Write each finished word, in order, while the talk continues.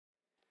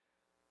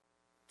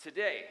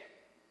Today,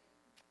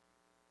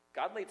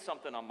 God laid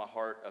something on my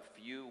heart a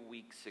few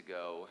weeks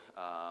ago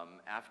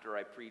after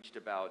I preached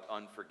about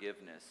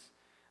unforgiveness.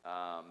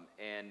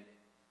 And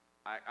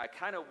I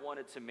kind of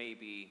wanted to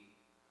maybe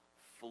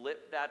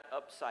flip that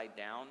upside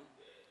down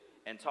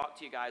and talk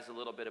to you guys a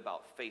little bit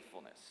about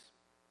faithfulness.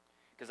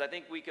 Because I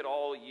think we could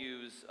all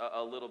use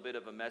a little bit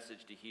of a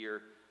message to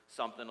hear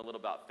something a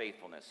little about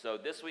faithfulness. So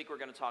this week we're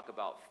going to talk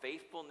about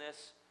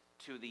faithfulness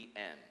to the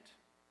end.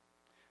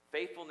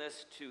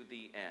 Faithfulness to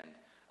the end.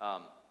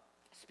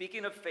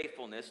 Speaking of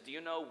faithfulness, do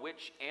you know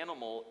which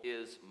animal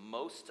is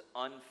most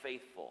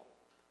unfaithful?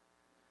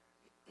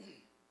 The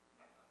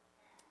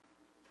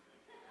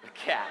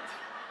cat.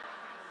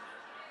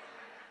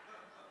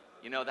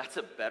 You know, that's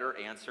a better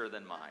answer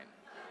than mine.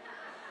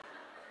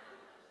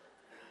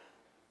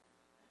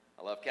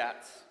 I love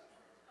cats.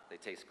 They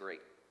taste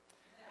great.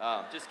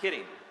 Just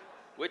kidding.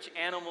 Which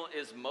animal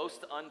is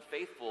most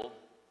unfaithful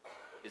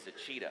is a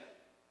cheetah.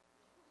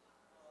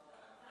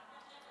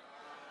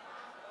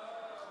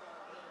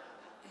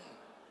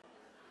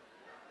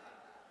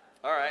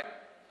 All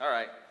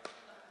right.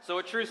 So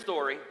a true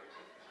story.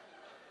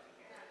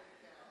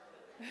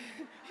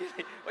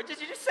 What did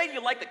you just say?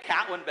 You like the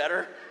cat one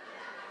better?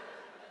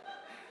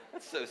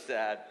 That's so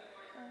sad.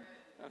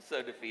 I'm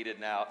so defeated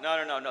now.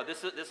 No.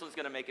 This one's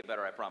going to make it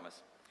better, I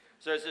promise.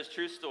 So there's this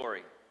true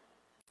story.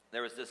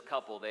 There was this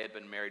couple. They had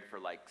been married for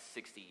like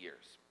 60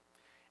 years.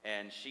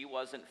 And she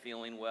wasn't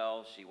feeling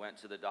well. She went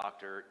to the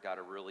doctor, got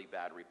a really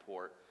bad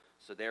report.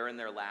 So they're in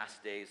their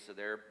last days. So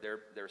they're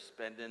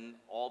spending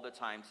all the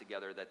time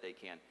together that they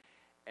can.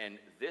 And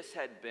this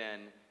had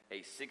been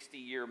a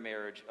 60-year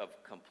marriage of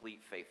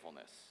complete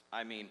faithfulness.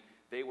 I mean,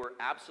 they were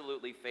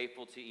absolutely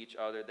faithful to each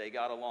other. They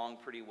got along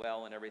pretty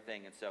well and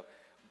everything. And so,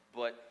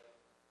 but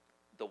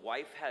the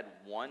wife had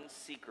one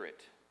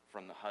secret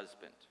from the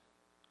husband,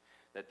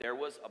 that there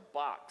was a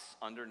box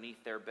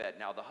underneath their bed.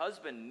 Now, the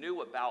husband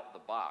knew about the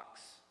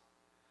box,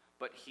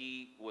 but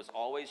she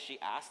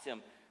asked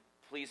him,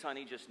 please,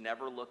 honey, just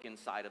never look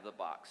inside of the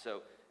box.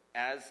 So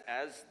as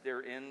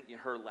they're in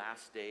her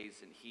last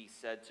days, and he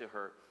said to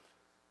her,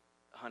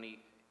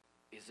 honey,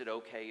 is it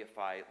okay if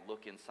I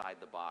look inside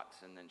the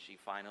box? And then she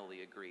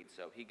finally agreed.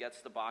 So he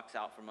gets the box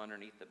out from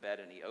underneath the bed,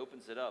 and he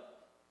opens it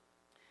up.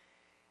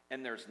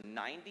 And there's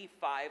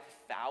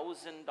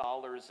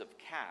 $95,000 of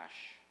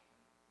cash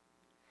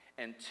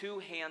and 2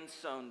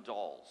 hand-sewn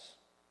dolls.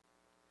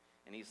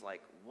 And he's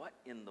like, what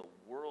in the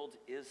world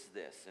is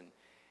this?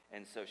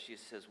 And so she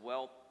says,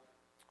 well,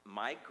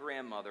 my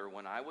grandmother,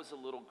 when I was a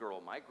little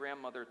girl, my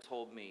grandmother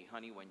told me,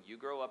 honey, when you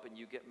grow up and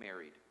you get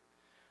married,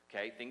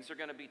 okay, things are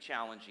going to be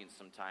challenging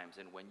sometimes.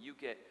 And when you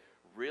get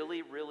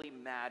really, really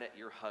mad at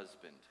your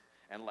husband,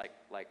 and like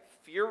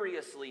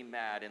furiously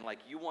mad, and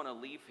like you want to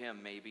leave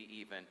him maybe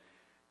even,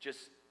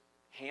 just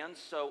hand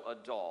sew a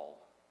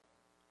doll,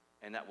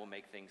 and that will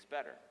make things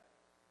better.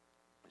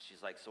 And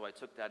she's like, so I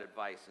took that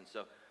advice. And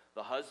so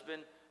the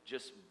husband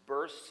just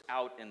bursts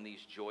out in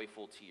these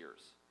joyful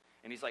tears.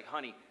 And he's like,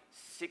 honey,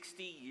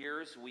 60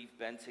 years we've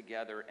been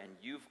together, and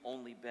you've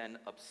only been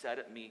upset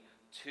at me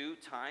 2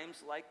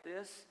 times like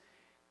this?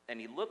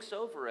 And he looks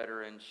over at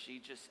her, and she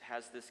just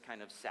has this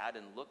kind of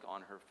saddened look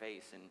on her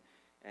face.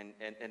 And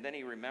then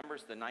he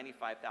remembers the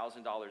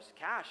 $95,000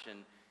 cash,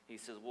 and he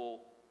says,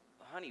 well,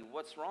 honey,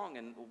 what's wrong?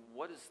 And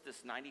what is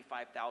this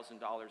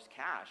 $95,000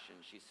 cash?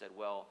 And she said,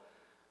 well,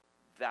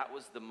 that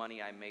was the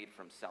money I made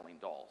from selling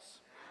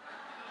dolls.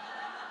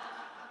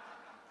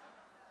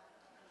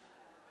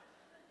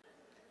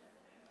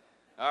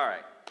 All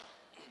right.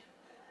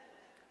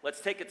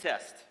 Let's take a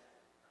test.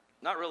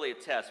 Not really a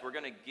test. We're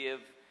going to give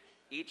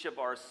each of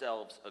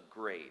ourselves a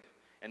grade.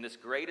 And this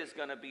grade is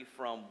going to be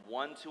from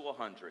 1 to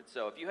 100.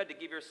 So if you had to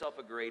give yourself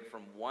a grade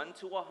from 1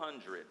 to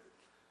 100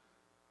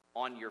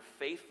 on your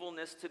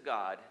faithfulness to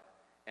God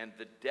and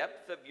the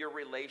depth of your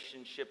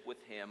relationship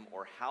with Him,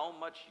 or how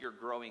much you're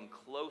growing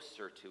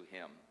closer to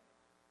Him,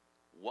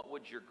 what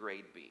would your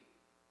grade be?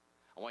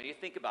 I want you to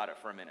think about it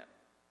for a minute.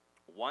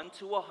 1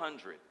 to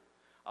 100.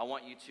 I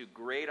want you to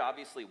grade,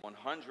 obviously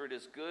 100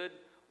 is good,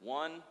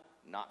 1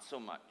 not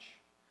so much.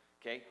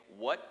 Okay,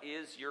 what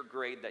is your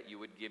grade that you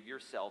would give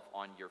yourself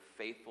on your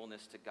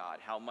faithfulness to God?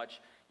 How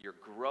much you're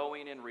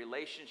growing in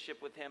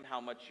relationship with Him,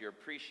 how much you're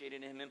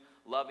appreciating Him,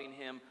 loving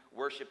Him,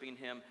 worshiping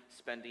Him,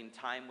 spending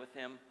time with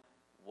Him.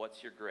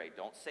 What's your grade?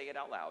 Don't say it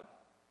out loud.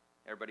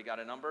 Everybody got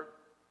a number?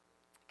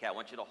 Okay, I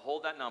want you to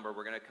hold that number.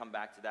 We're going to come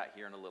back to that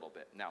here in a little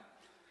bit. Now,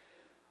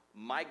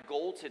 my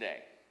goal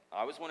today, I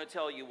always want to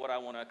tell you what I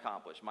want to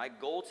accomplish. My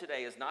goal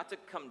today is not to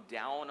come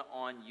down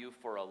on you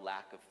for a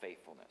lack of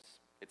faithfulness.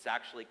 It's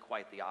actually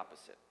quite the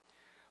opposite.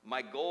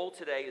 My goal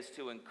today is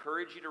to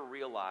encourage you to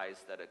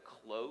realize that a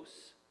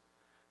close,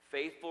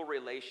 faithful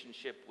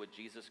relationship with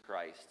Jesus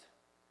Christ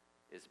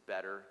is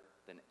better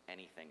than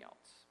anything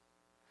else.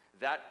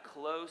 That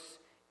close,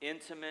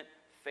 intimate,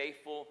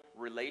 faithful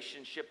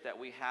relationship that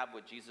we have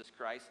with Jesus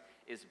Christ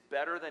is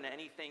better than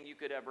anything you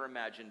could ever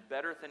imagine,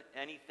 better than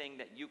anything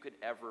that you could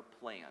ever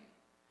plan.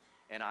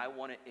 And I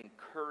want to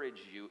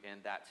encourage you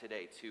in that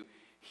today, to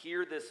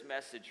hear this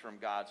message from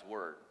God's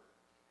Word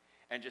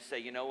and just say,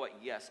 you know what?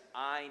 Yes,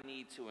 I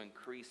need to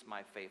increase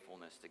my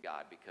faithfulness to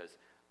God because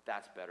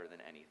that's better than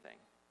anything.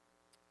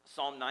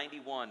 Psalm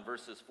 91,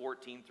 verses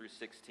 14 through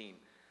 16.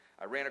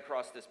 I ran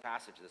across this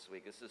passage this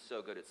week. This is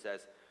so good. It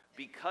says,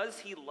 because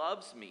he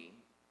loves me,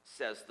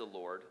 says the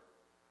Lord,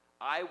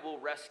 I will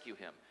rescue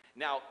him.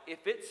 Now,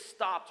 if it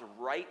stopped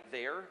right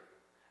there,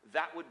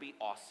 that would be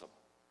awesome.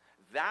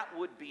 That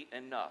would be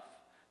enough.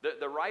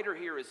 The writer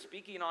here is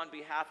speaking on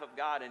behalf of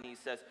God, and he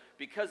says,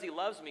 because he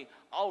loves me,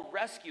 I'll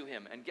rescue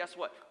him. And guess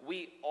what?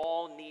 We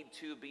all need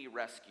to be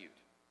rescued.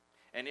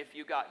 And if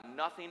you got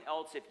nothing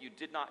else, if you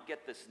did not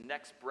get this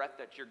next breath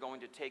that you're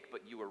going to take,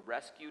 but you were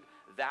rescued,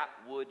 that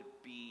would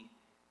be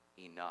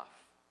enough.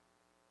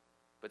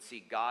 But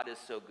see, God is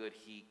so good,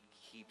 he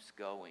keeps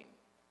going.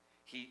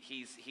 He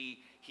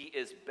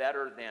is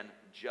better than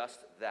just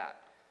that.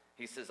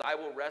 He says, I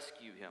will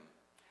rescue him.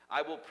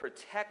 I will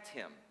protect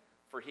him,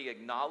 for he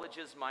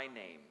acknowledges my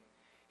name.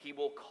 He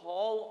will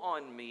call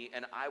on me,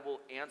 and I will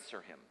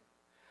answer him.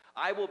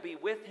 I will be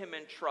with him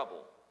in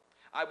trouble.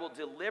 I will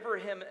deliver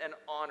him and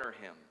honor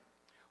him.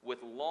 With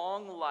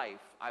long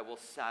life, I will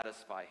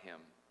satisfy him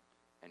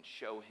and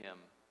show him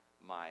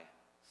my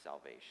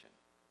salvation.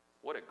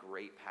 What a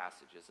great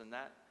passage, isn't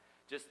that?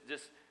 Just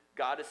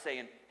God is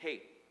saying,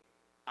 hey,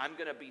 I'm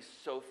going to be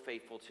so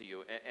faithful to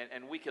you.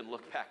 And we can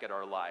look back at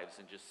our lives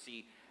and just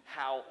see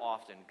how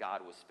often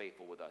God was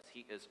faithful with us.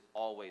 He is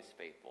always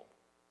faithful.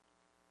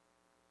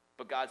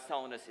 But God's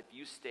telling us, if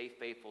you stay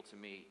faithful to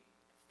me,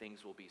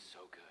 things will be so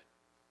good.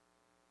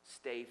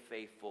 Stay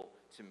faithful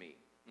to me.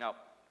 Now,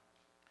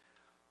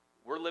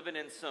 we're living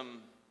in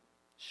some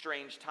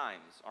strange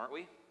times, aren't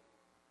we?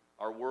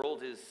 Our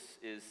world is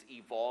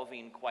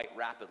evolving quite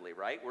rapidly,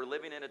 right? We're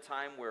living in a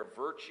time where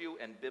virtue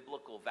and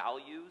biblical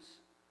values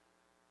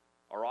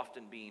are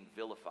often being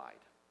vilified.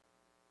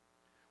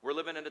 We're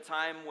living in a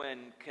time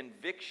when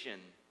conviction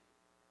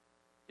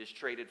is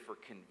traded for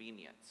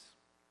convenience,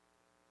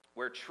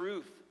 where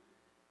truth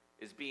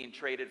is being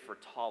traded for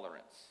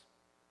tolerance,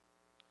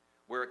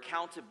 where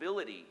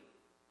accountability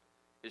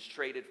is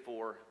traded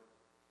for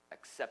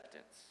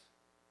acceptance,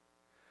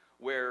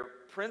 where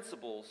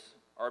principles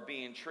are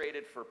being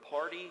traded for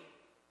party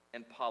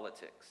and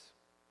politics,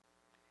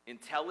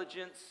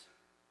 intelligence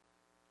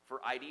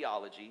for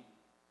ideology,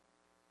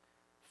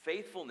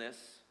 faithfulness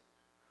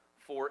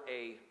for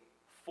a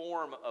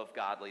form of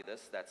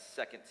godliness, that's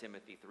 2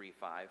 Timothy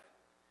 3:5.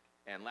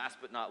 And last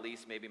but not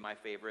least, maybe my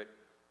favorite,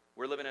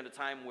 we're living in a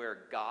time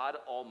where God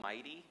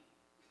Almighty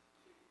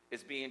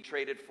is being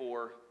traded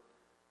for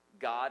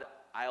God,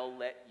 I'll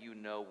let you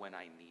know when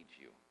I need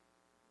you.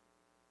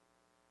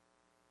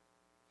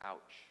 Ouch.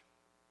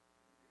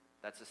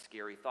 That's a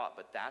scary thought,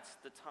 but that's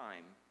the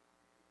time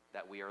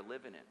that we are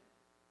living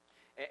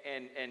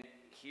in. And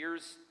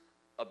here's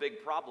a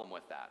big problem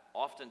with that.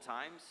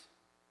 Oftentimes,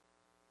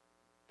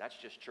 that's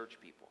just church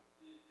people.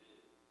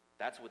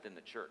 That's within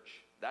the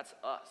church. That's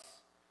us.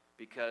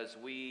 Because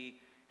we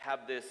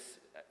have this,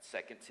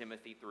 2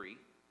 Timothy 3,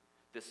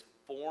 this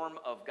form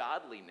of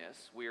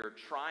godliness. We are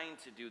trying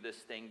to do this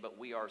thing, but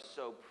we are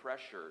so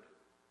pressured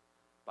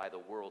by the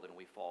world and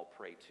we fall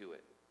prey to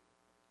it.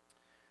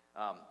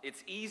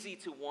 It's easy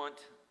to want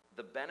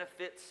the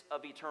benefits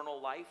of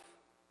eternal life,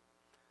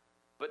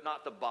 but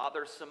not the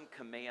bothersome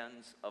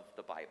commands of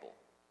the Bible.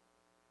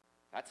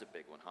 That's a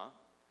big one, huh?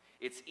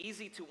 It's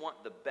easy to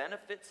want the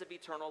benefits of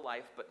eternal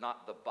life, but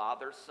not the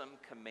bothersome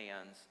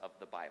commands of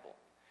the Bible.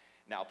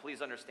 Now,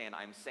 please understand,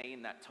 I'm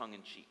saying that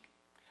tongue-in-cheek.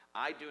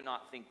 I do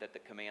not think that the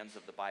commands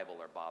of the Bible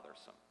are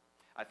bothersome.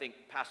 I think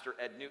Pastor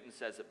Ed Newton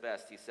says it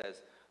best. He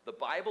says, the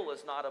Bible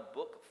is not a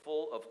book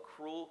full of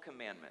cruel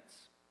commandments.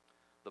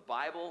 The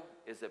Bible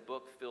is a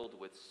book filled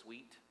with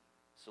sweet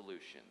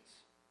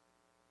solutions.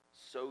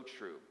 So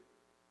true.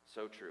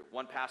 So true.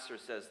 One pastor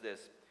says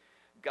this,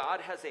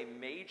 God has a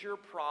major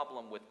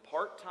problem with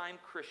part-time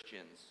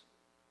Christians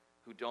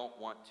who don't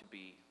want to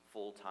be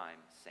full-time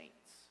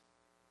saints.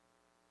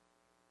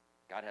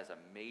 God has a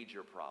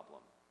major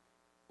problem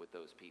with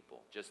those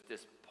people. Just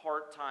this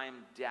part-time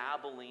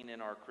dabbling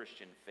in our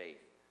Christian faith,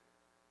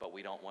 but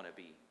we don't want to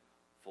be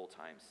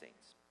full-time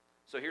saints.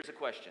 So here's a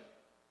question.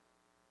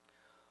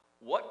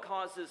 What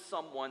causes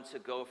someone to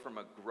go from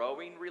a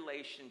growing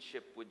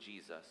relationship with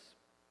Jesus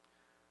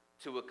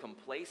to a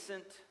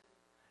complacent,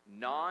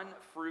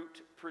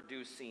 non-fruit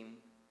producing,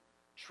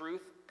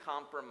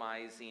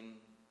 truth-compromising,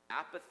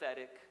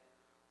 apathetic,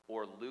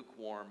 or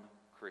lukewarm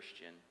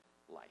Christian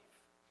life?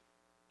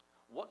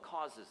 What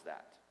causes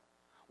that?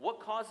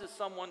 What causes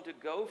someone to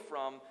go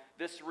from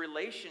this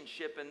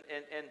relationship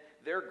and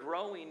they're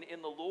growing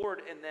in the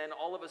Lord, and then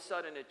all of a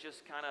sudden it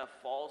just kind of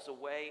falls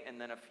away,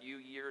 and then a few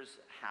years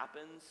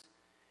happens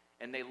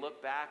and they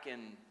look back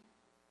and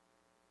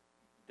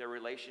their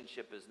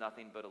relationship is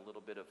nothing but a little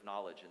bit of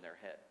knowledge in their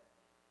head?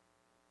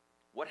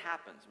 What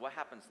happens? What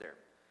happens there?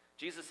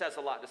 Jesus has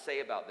a lot to say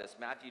about this.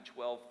 Matthew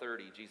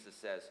 12:30, Jesus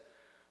says,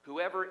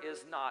 whoever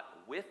is not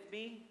with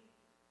me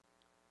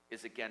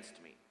is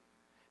against me.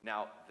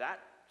 Now, that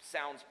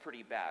sounds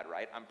pretty bad,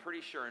 right? I'm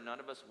pretty sure none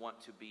of us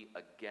want to be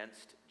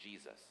against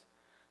Jesus.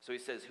 So he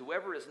says,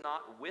 whoever is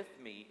not with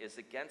me is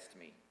against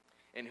me.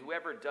 And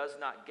whoever does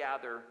not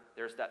gather,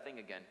 there's that thing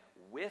again,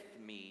 with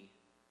me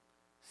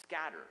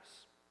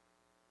scatters.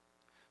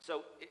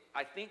 So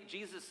I think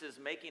Jesus is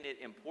making it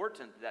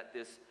important that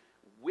this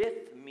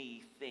with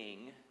me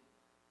thing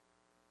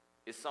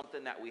is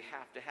something that we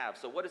have to have.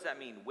 So what does that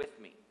mean, with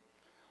me?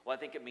 Well, I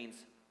think it means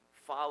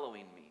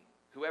following me.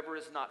 Whoever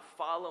is not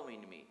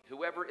following me,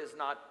 whoever is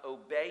not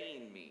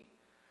obeying me,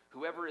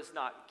 whoever is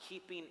not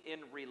keeping in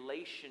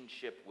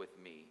relationship with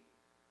me,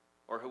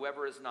 or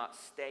whoever is not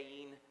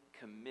staying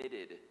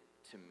committed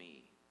to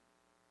me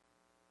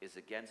is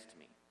against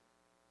me.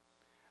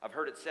 I've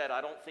heard it said,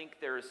 I don't think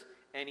there's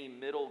any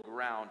middle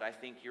ground. I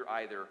think you're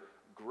either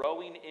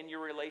growing in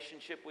your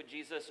relationship with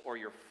Jesus or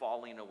you're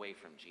falling away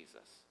from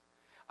Jesus.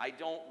 I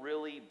don't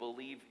really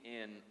believe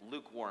in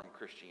lukewarm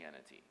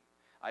Christianity.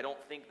 I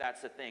don't think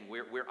that's a thing.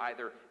 We're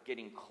either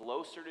getting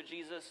closer to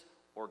Jesus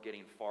or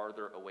getting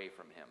farther away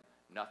from him.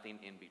 Nothing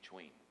in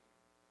between.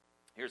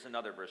 Here's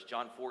another verse,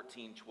 John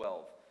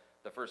 14:12.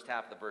 The first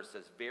half of the verse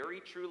says,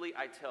 very truly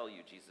I tell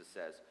you, Jesus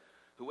says,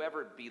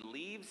 whoever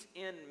believes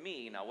in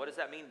me. Now, what does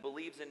that mean,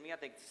 believes in me? I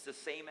think it's the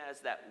same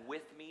as that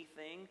with me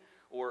thing,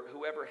 or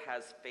whoever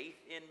has faith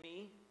in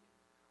me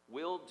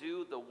will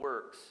do the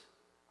works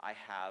I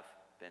have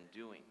been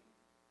doing.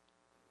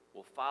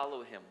 We'll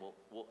follow him,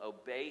 we'll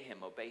obey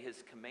him, obey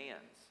his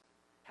commands,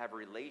 have a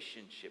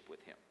relationship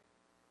with him.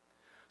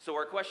 So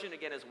our question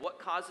again is, what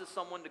causes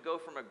someone to go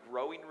from a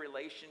growing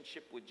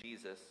relationship with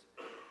Jesus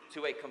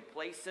to a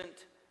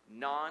complacent,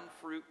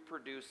 non-fruit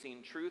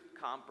producing, truth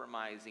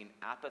compromising,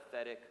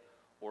 apathetic,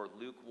 or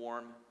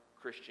lukewarm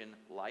Christian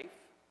life?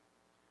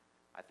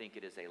 I think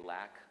it is a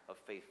lack of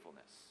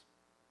faithfulness.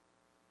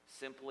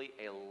 Simply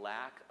a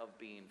lack of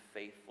being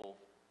faithful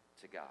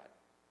to God.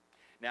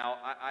 Now,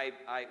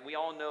 we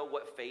all know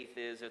what faith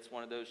is. It's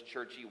one of those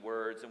churchy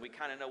words, and we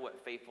kind of know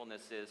what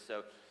faithfulness is.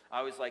 So I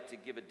always like to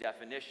give a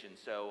definition.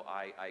 So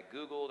I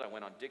Googled, I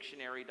went on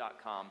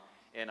dictionary.com,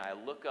 and I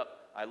looked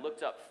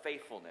up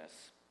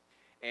faithfulness.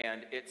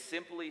 And it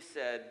simply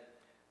said,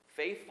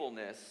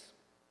 faithfulness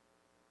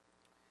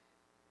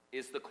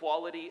is the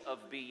quality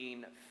of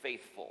being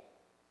faithful.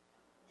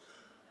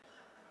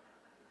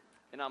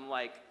 And I'm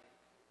like,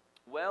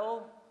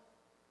 well,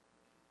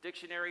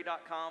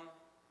 dictionary.com,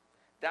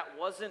 that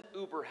wasn't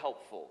uber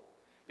helpful,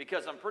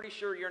 because I'm pretty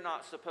sure you're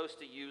not supposed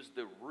to use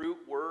the root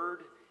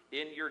word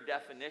in your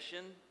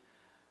definition.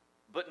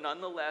 But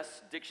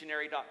nonetheless,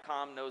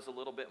 dictionary.com knows a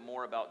little bit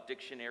more about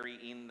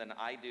dictionarying than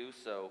I do,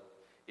 so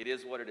it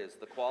is what it is,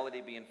 the quality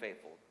of being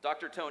faithful.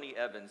 Dr. Tony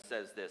Evans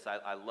says this.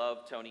 I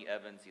love Tony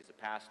Evans. He's a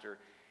pastor.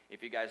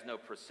 If you guys know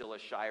Priscilla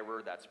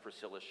Shirer, that's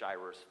Priscilla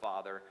Shirer's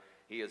father.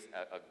 He is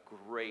a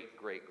great,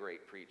 great,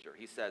 great preacher.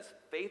 He says,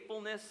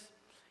 faithfulness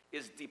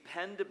is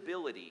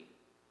dependability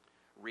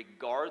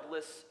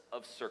regardless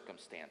of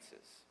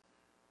circumstances.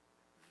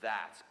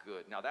 That's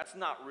good. Now, that's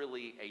not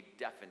really a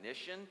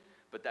definition,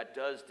 but that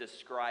does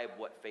describe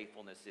what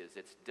faithfulness is.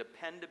 It's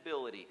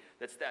dependability.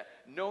 That's that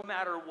no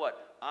matter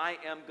what, I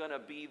am going to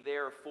be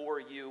there for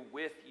you,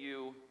 with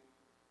you,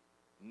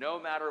 no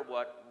matter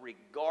what,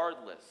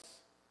 regardless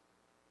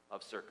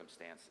of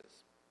circumstances.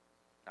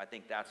 I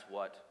think that's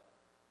what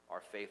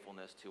our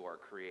faithfulness to our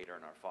Creator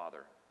and our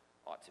Father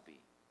ought to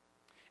be.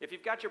 If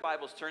you've got your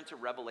Bibles, turn to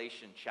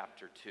Revelation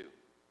chapter 2.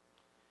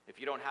 If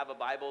you don't have a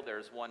Bible,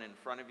 there's one in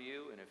front of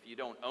you. And if you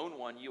don't own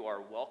one, you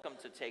are welcome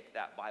to take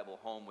that Bible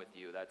home with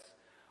you. That's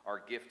our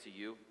gift to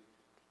you.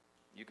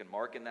 You can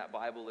mark in that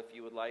Bible if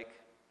you would like.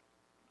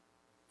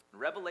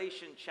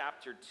 Revelation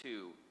chapter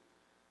 2.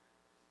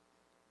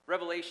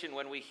 Revelation,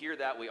 when we hear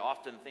that, we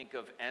often think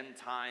of end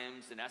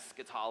times and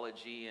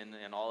eschatology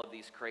and all of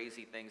these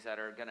crazy things that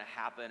are going to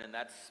happen. And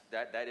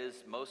that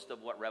is most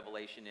of what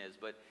Revelation is.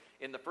 But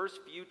in the first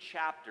few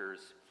chapters,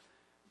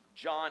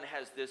 John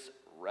has this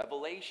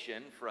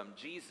revelation from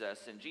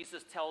Jesus, and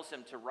Jesus tells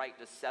him to write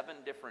to 7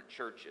 different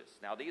churches.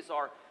 Now,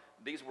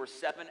 these were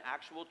 7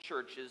 actual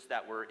churches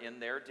that were in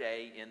their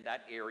day in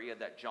that area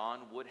that John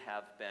would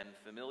have been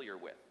familiar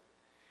with.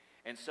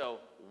 And so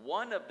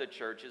one of the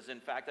churches, in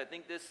fact, I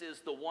think this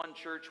is the one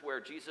church where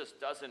Jesus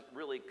doesn't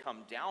really come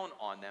down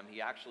on them. He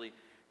actually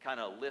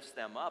kind of lifts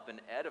them up and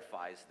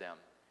edifies them,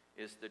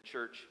 is the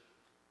church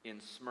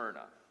in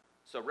Smyrna.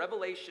 So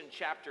Revelation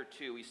chapter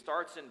 2, he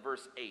starts in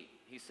verse 8.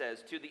 He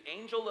says, to the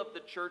angel of the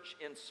church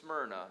in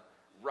Smyrna,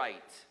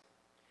 write,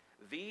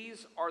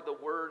 these are the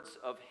words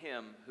of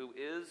him who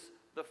is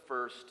the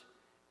first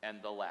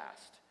and the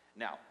last.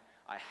 Now,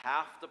 I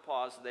have to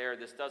pause there.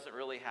 This doesn't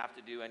really have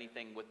to do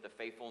anything with the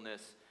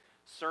faithfulness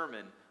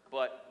sermon,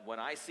 but when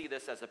I see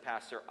this as a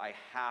pastor, I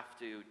have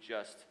to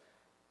just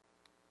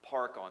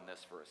park on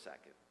this for a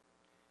second.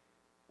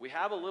 We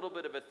have a little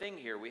bit of a thing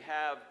here.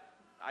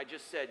 I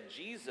just said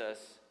Jesus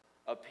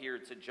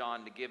appeared to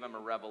John to give him a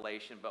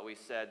revelation, but we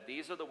said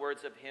these are the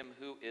words of him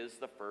who is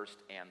the first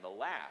and the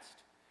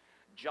last.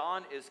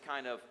 John is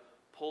kind of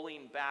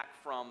pulling back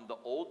from the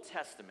Old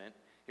Testament.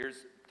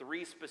 Here's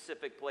 3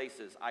 specific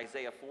places: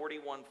 Isaiah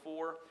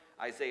 41:4,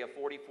 Isaiah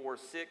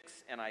 44:6,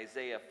 and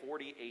Isaiah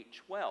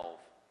 48:12.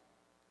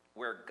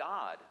 where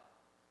God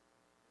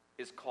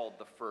is called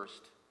the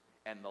first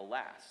and the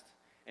last.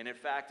 And in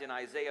fact, in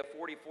Isaiah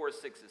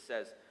 44:6, it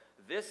says,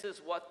 "This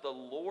is what the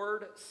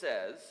Lord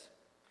says,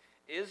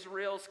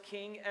 Israel's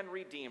King and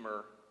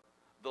Redeemer,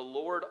 the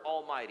Lord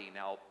Almighty."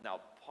 Now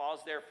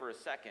pause there for a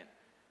second.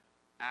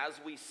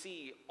 As we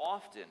see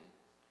often,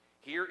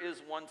 here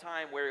is one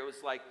time where it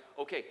was like,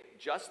 okay,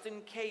 just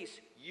in case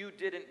you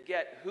didn't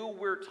get who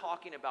we're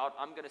talking about,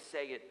 I'm going to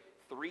say it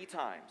 3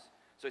 times.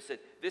 So he said,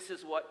 "This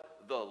is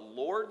what the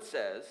Lord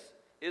says,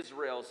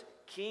 Israel's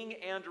King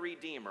and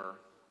Redeemer,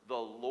 the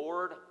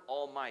Lord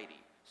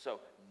Almighty."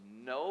 So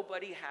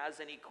nobody has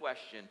any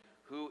question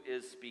who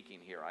is speaking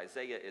here.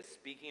 Isaiah is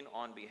speaking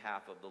on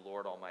behalf of the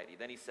Lord Almighty.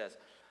 Then he says,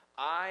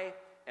 "I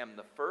am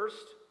the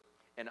first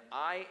and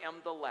I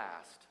am the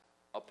last.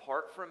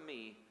 Apart from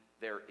me,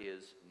 there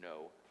is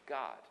no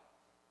God."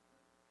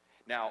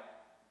 Now,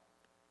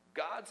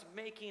 God's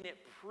making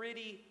it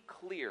pretty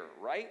clear,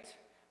 right?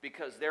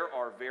 Because there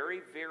are very,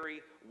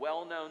 very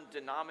well-known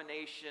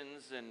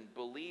denominations and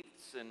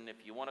beliefs, and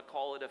if you want to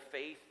call it a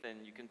faith,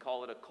 and you can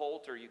call it a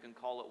cult, or you can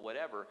call it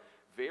whatever,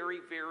 very,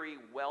 very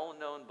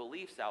well-known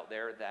beliefs out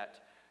there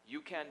that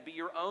you can be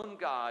your own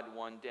God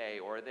one day,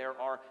 or there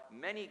are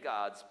many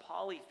gods,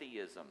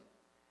 polytheism.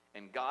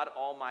 And God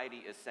Almighty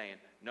is saying,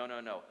 no, no,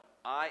 no.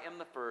 I am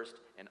the first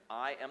and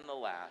I am the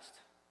last.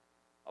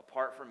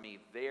 Apart from me,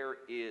 there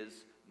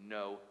is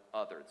no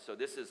other. So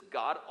this is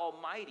God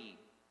Almighty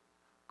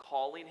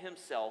calling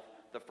himself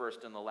the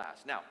first and the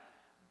last. Now,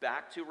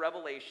 back to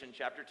Revelation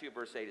chapter 2,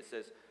 verse 8, it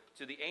says,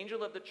 "To the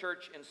angel of the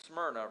church in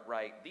Smyrna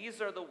write, these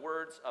are the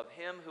words of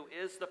him who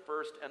is the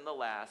first and the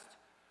last,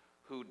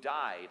 who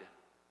died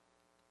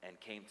and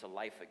came to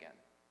life again."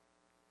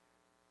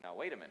 Now,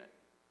 wait a minute.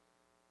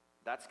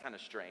 That's kind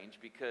of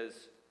strange,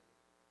 because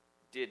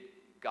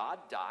did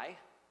God die?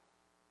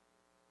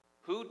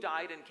 Who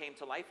died and came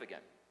to life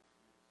again?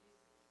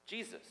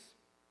 Jesus.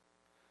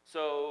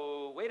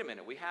 So, wait a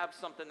minute. We have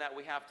something that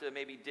we have to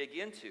maybe dig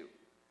into.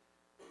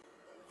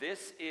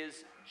 This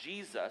is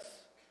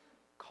Jesus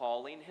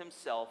calling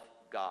himself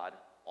God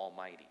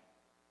Almighty.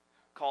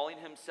 Calling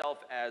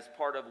himself as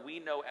part of, we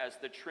know as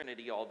the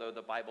Trinity, although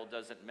the Bible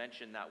doesn't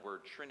mention that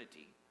word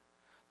Trinity.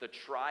 The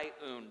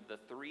triune, the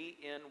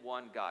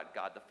 3-in-1 God.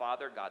 God the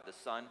Father, God the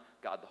Son,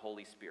 God the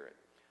Holy Spirit.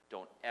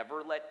 Don't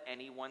ever let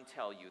anyone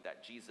tell you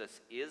that Jesus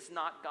is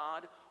not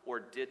God or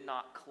did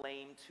not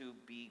claim to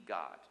be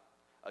God.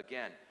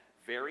 Again,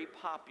 very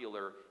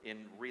popular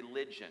in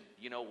religion.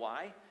 You know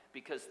why?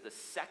 Because the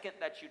second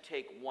that you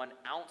take 1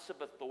 ounce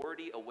of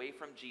authority away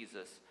from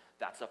Jesus,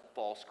 that's a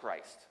false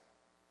Christ.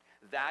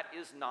 That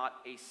is not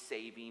a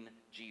saving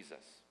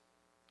Jesus.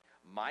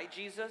 My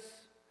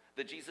Jesus,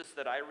 the Jesus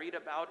that I read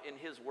about in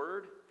his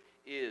word,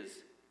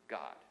 is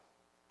God.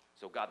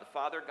 So God the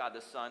Father, God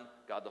the Son,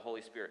 God the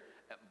Holy Spirit.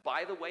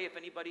 By the way, if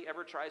anybody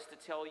ever tries to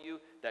tell you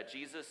that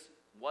Jesus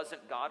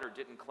wasn't God or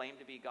didn't claim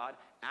to be God,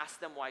 ask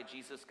them why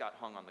Jesus got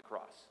hung on the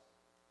cross.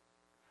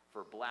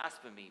 For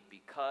blasphemy,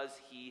 because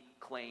he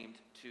claimed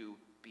to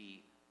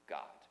be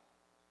God.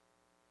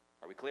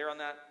 Are we clear on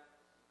that?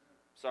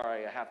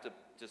 Sorry, I have to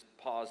just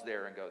pause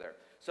there and go there.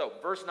 So,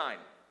 verse 9.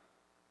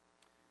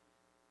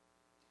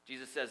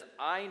 Jesus says,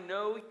 "I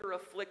know your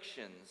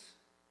afflictions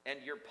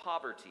and your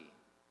poverty,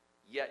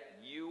 yet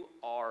you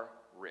are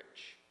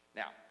rich."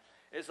 Now,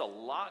 there's a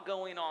lot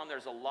going on.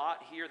 There's a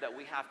lot here that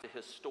we have to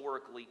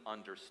historically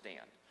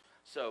understand.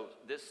 So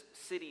this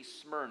city,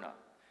 Smyrna,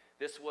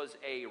 this was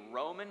a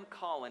Roman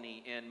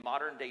colony in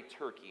modern-day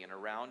Turkey and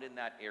around in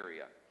that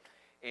area.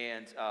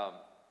 And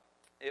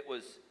it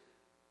was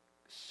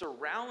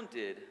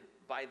surrounded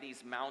by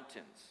these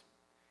mountains.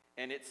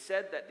 And it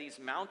said that these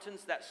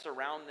mountains that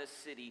surround this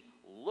city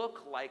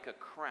look like a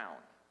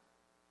crown.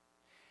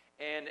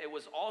 And it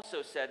was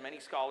also said, many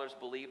scholars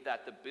believe,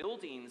 that the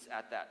buildings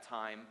at that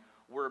time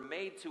were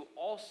made to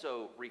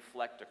also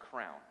reflect a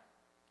crown.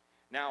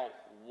 Now,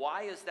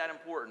 why is that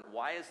important?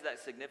 Why is that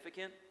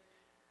significant?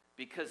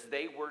 Because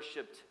they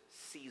worshiped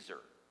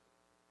Caesar.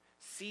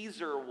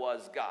 Caesar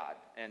was God,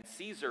 and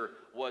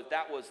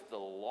that was the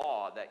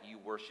law, that you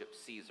worship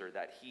Caesar,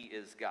 that he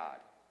is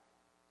God.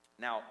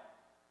 Now,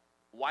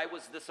 why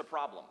was this a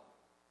problem?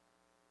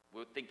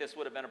 We think this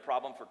would have been a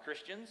problem for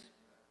Christians?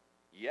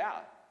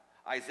 Yeah.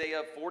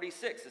 Isaiah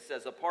 46, it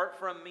says, "Apart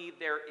from me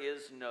there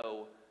is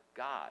no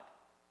God."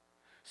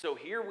 So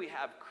here we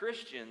have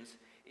Christians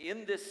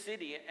in this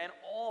city and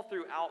all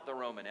throughout the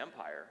Roman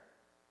Empire,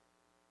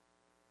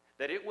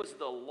 that it was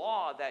the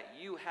law that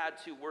you had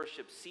to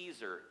worship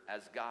Caesar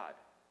as God.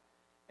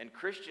 And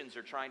Christians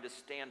are trying to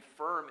stand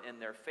firm in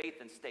their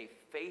faith and stay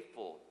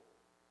faithful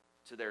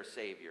to their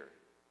Savior.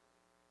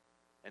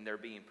 And they're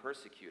being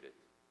persecuted.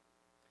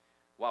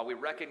 While we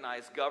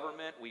recognize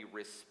government, we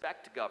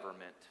respect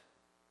government,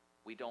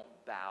 we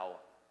don't bow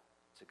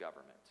to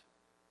government.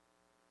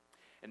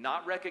 And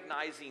not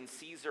recognizing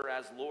Caesar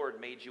as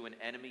Lord made you an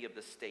enemy of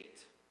the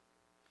state.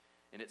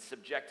 And it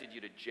subjected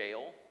you to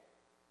jail,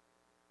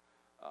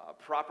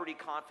 property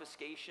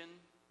confiscation,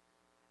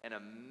 and a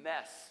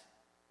mess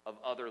of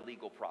other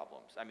legal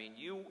problems. I mean,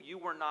 you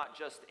were not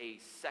just a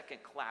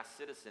second-class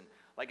citizen.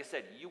 Like I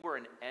said, you were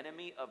an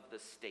enemy of the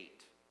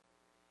state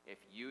if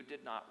you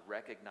did not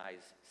recognize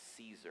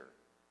Caesar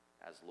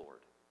as Lord.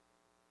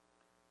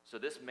 So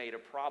this made a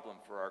problem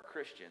for our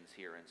Christians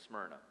here in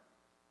Smyrna.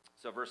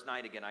 So verse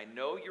 9 again, I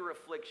know your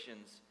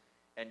afflictions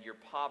and your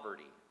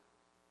poverty,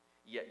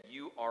 yet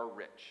you are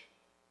rich.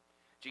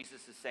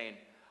 Jesus is saying,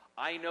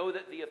 I know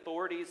that the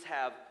authorities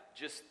have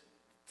just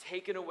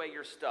taken away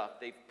your stuff.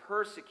 They've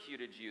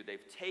persecuted you. They've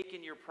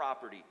taken your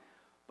property.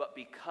 But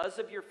because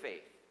of your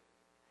faith,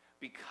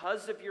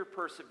 because of your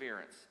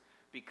perseverance,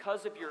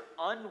 because of your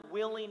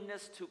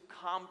unwillingness to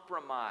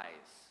compromise,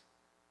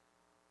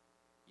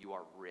 you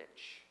are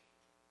rich.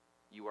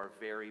 You are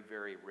very,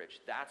 very rich.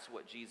 That's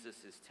what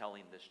Jesus is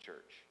telling this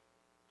church.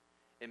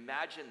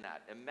 Imagine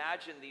that.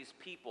 Imagine these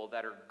people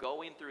that are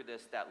going through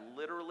this, that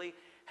literally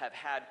have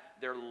had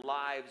their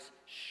lives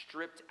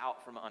stripped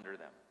out from under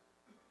them.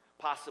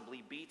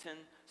 Possibly beaten,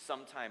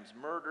 sometimes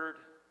murdered,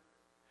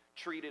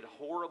 treated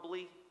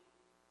horribly.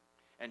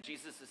 And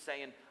Jesus is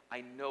saying,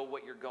 I know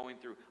what you're going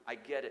through. I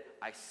get it.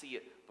 I see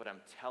it. But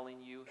I'm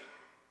telling you,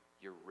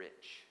 you're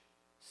rich.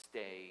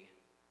 Stay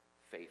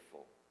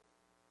faithful.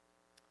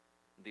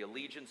 The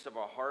allegiance of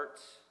our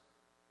hearts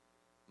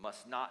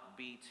must not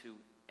be to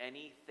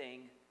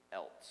anything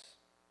else.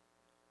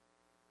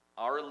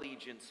 Our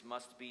allegiance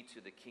must be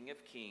to the King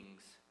of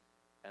Kings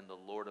and the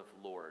Lord of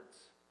Lords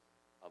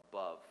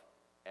above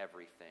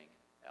everything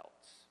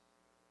else.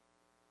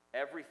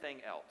 Everything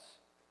else.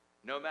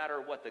 No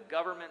matter what the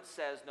government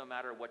says, no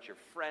matter what your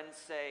friends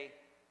say,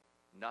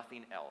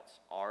 nothing else.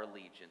 Our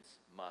allegiance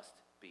must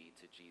be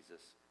to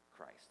Jesus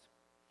Christ.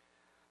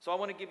 So I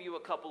want to give you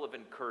a couple of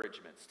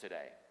encouragements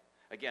today.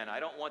 Again, I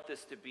don't want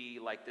this to be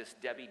like this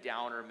Debbie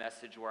Downer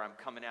message where I'm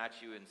coming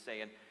at you and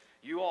saying,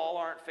 you all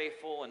aren't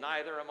faithful and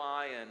neither am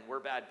I and we're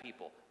bad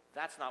people.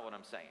 That's not what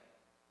I'm saying.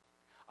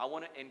 I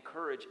want to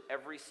encourage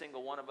every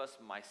single one of us,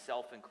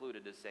 myself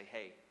included, to say,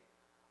 hey,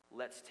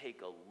 let's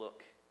take a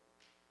look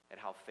at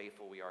how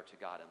faithful we are to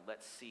God, and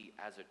let's see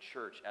as a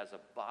church, as a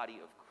body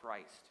of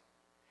Christ,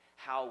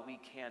 how we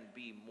can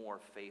be more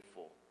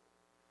faithful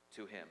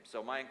to Him.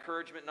 So my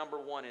encouragement number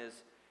one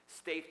is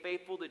stay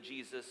faithful to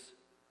Jesus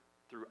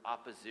through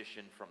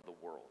opposition from the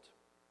world.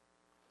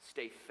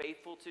 Stay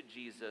faithful to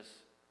Jesus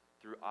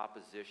through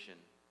opposition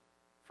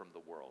from the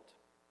world.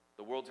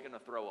 The world's going to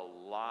throw a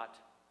lot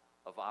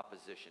of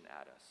opposition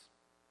at us.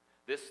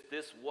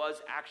 This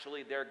was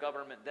actually their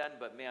government then,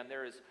 but man,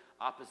 there is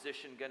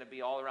opposition going to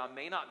be all around.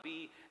 May not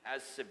be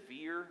as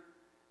severe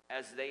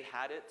as they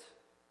had it.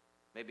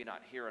 Maybe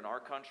not here in our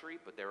country,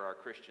 but there are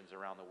Christians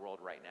around the world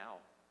right now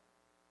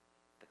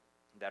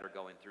that are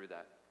going through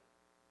that.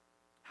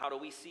 How do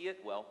we see it?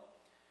 Well,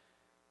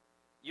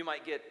 you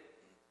might get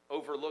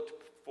overlooked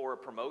for a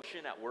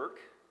promotion at work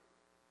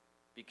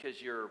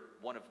because you're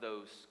one of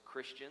those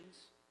Christians.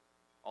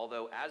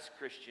 Although as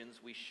Christians,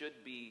 we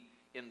should be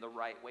in the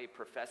right way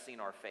professing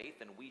our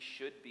faith, and we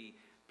should be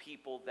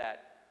people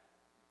that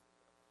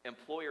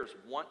employers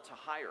want to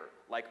hire.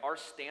 Like, our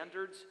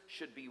standards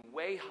should be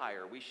way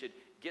higher. We should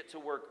get to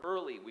work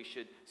early. We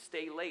should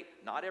stay late.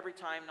 Not every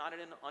time, not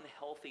in an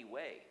unhealthy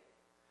way.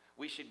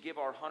 We should give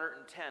our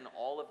 110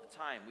 all of the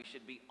time. We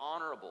should be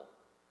honorable,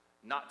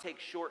 not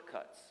take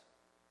shortcuts.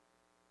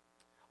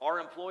 Our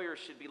employers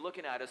should be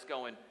looking at us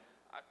going,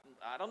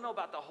 I don't know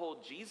about the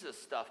whole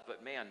Jesus stuff,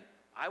 but man,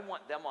 I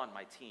want them on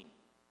my team.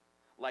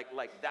 Like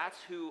that's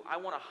who, I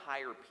want to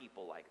hire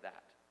people like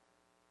that.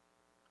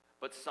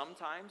 But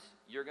sometimes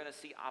you're going to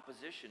see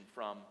opposition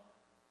from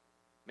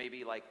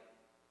maybe like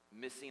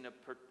missing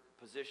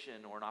a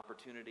position or an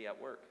opportunity at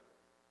work.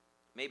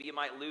 Maybe you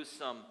might lose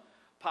some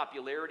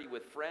popularity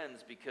with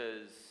friends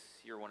because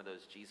you're one of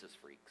those Jesus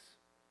freaks.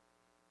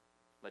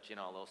 Let you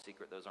know a little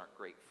secret, those aren't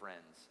great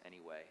friends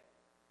anyway,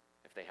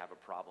 if they have a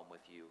problem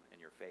with you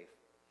and your faith.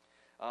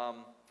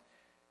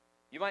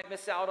 You might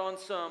miss out on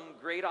some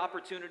great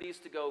opportunities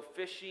to go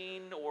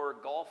fishing or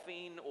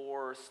golfing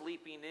or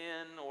sleeping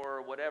in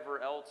or whatever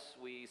else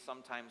we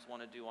sometimes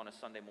want to do on a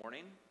Sunday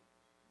morning.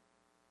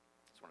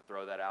 Just want to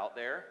throw that out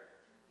there.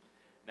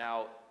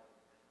 Now,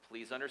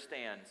 please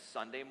understand,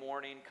 Sunday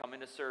morning coming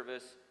to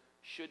service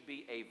should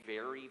be a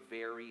very,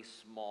 very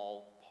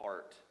small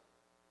part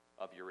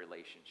of your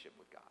relationship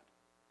with God.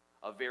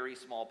 A very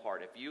small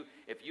part. If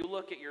you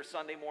look at your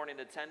Sunday morning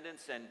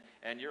attendance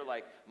and you're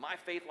like, my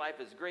faith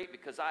life is great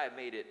because I have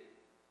made it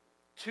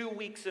 2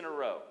 weeks in a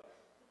row.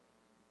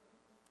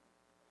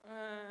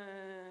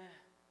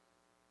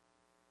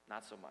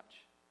 Not so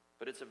much.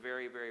 But it's a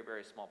very, very,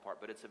 very small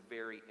part. But it's a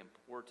very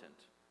important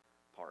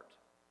part.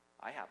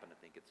 I happen to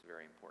think it's a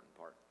very important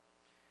part.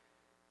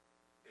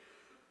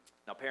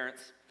 Now,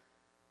 parents,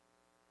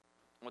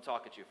 I'm going to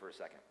talk at you for a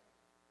second.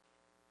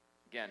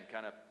 Again,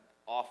 kind of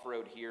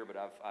off-road here, but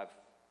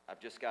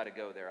I've just got to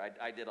go there.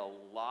 I did a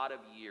lot of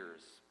years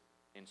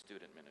in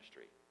student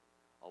ministry.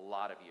 A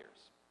lot of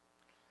years.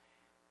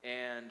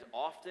 And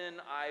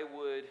often I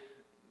would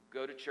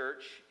go to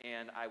church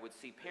and I would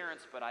see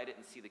parents, but I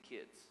didn't see the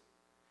kids.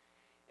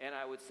 And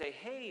I would say,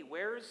 hey,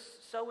 where's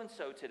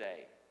so-and-so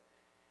today?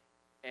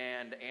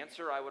 And the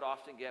answer I would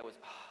often get was,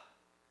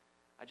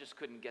 I just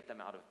couldn't get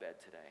them out of bed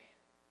today.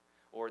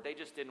 Or they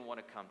just didn't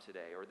want to come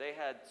today. Or they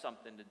had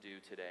something to do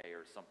today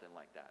or something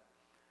like that.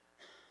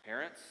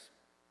 Parents,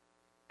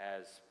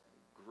 as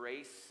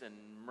grace and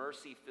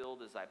mercy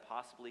filled as I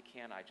possibly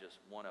can, I just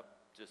want to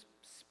just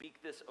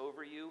speak this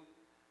over you.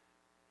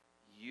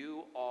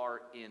 You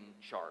are in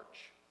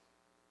charge.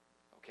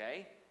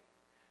 Okay?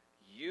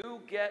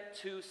 You get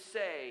to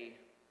say,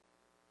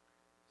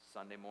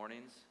 Sunday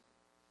mornings,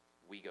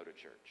 we go to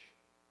church.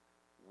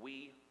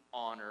 We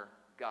honor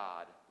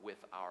God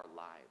with our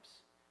lives.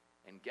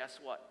 And guess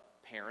what,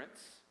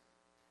 parents?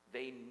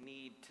 They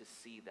need to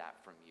see that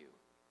from you.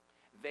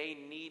 They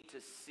need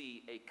to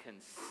see a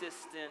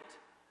consistent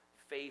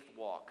faith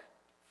walk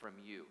from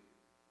you.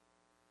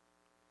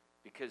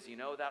 Because you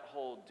know that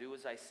whole do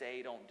as I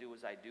say, don't do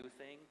as I do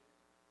thing?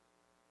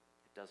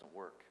 It doesn't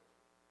work.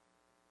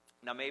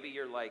 Now maybe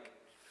you're like,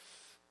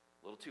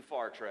 a little too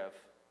far, Trev.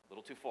 A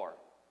little too far.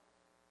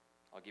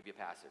 I'll give you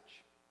a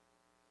passage.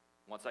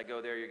 Once I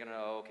go there, you're going to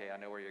know, okay, I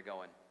know where you're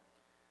going.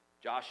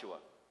 Joshua.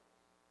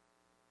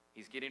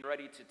 He's getting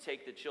ready to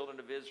take the children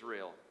of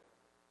Israel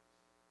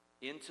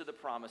into the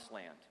promised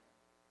land.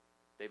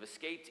 They've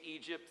escaped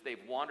Egypt.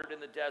 They've wandered in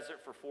the desert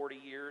for 40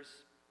 years.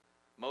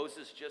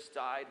 Moses just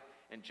died.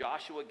 And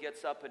Joshua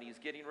gets up and he's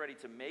getting ready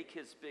to make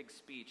his big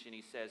speech. And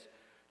he says,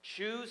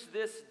 choose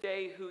this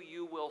day who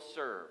you will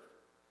serve.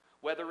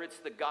 Whether it's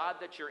the God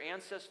that your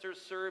ancestors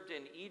served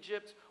in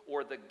Egypt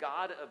or the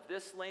God of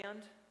this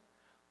land.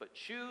 But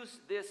choose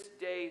this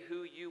day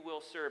who you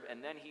will serve.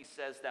 And then he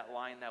says that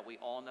line that we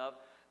all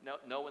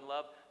know and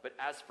love. But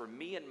as for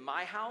me and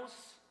my house,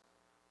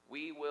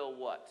 we will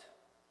what?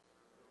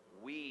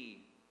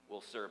 We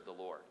will serve the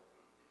Lord.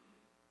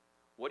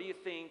 What do you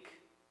think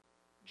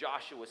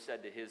Joshua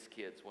said to his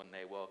kids when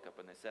they woke up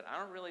and they said, I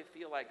don't really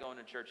feel like going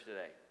to church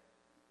today?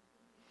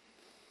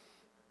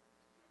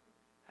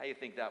 How do you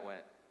think that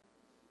went?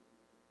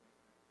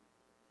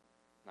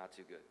 Not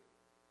too good.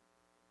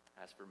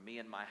 As for me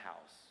and my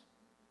house,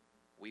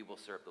 we will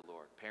serve the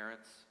Lord.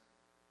 Parents,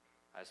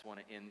 I just want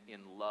to, in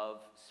love,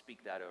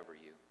 speak that over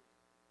you.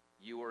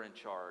 You are in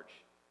charge.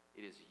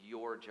 It is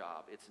your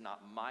job. It's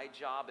not my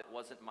job. It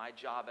wasn't my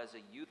job as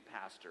a youth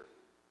pastor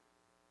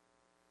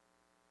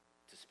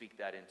to speak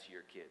that into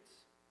your kids.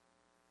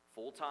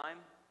 Full-time,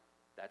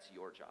 that's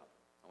your job.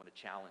 I want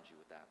to challenge you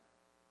with that.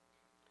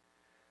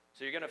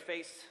 So you're going to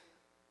face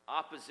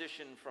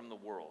opposition from the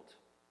world.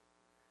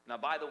 Now,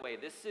 by the way,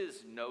 this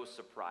is no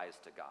surprise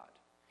to God.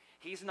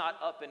 He's not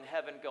up in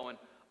heaven going,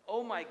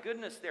 oh my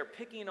goodness, they're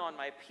picking on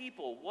my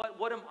people.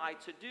 What am I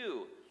to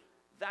do?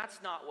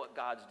 That's not what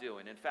God's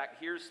doing. In fact,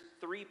 here's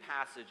 3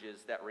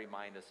 passages that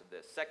remind us of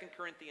this. 2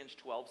 Corinthians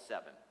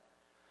 12:7.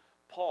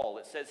 Paul,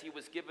 it says he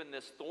was given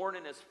this thorn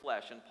in his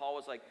flesh, and Paul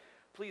was like,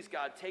 please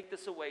God, take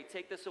this away,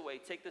 take this away,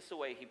 take this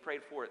away. He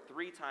prayed for it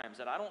 3 times,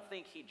 and I don't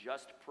think he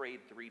just prayed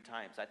 3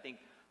 times. I think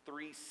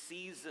 3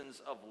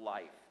 seasons of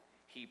life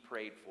he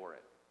prayed for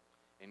it.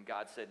 And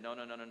God said, no,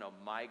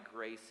 my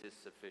grace is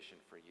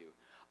sufficient for you.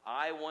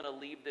 I want to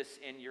leave this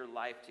in your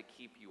life to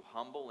keep you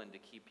humble and to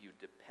keep you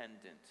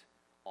dependent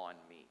on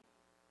me.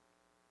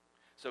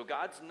 So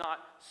God's not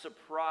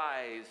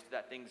surprised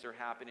that things are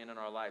happening in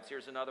our lives.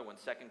 Here's another one,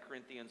 2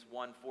 Corinthians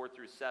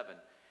 1:4-7.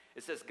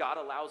 It says God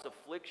allows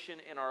affliction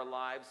in our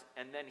lives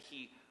and then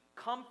he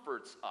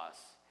comforts us.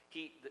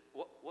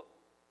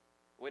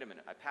 Wait a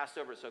minute, I passed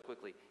over it so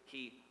quickly.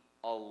 He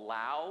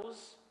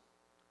allows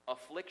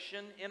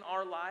affliction in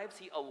our lives.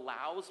 He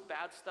allows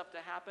bad stuff to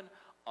happen.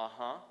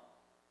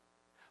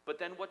 But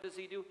then what does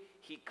he do?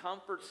 He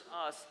comforts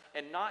us,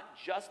 and not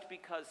just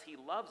because he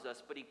loves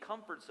us, but he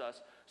comforts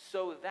us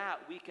so that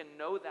we can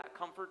know that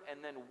comfort,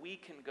 and then we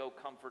can go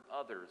comfort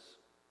others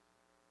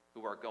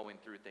who are going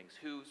through things,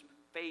 whose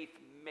faith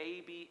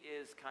maybe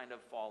is kind of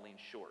falling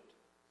short.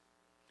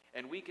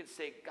 And we can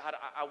say, God,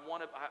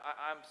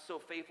 I'm so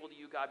faithful to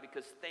you, God,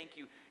 because thank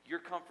you. You're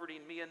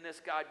comforting me in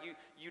this, God.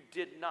 You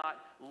did not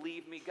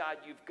leave me, God.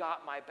 You've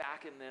got my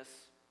back in this.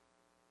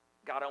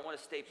 God, I want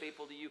to stay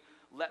faithful to you.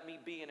 Let me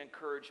be an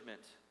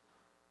encouragement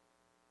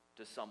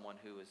to someone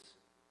who is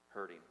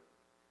hurting.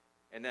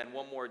 And then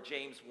one more,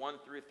 James 1-3,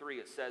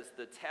 it says,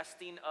 the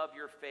testing of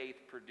your faith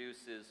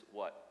produces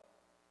what?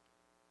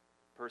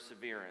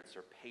 Perseverance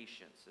or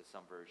patience, as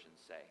some versions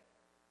say.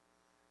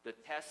 The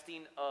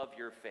testing of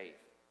your faith.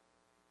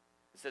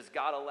 It says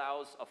God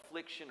allows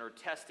affliction or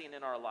testing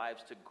in our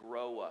lives to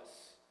grow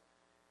us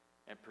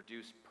and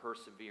produce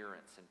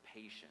perseverance and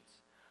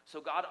patience.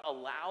 So God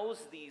allows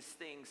these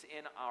things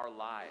in our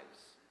lives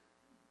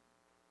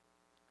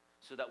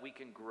so that we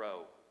can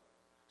grow,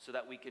 so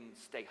that we can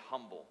stay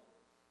humble,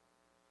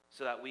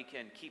 so that we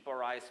can keep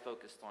our eyes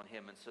focused on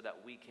him, and so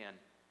that we can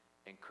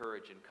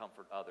encourage and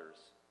comfort others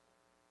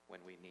when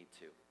we need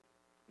to.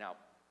 Now,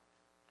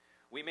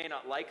 we may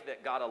not like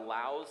that God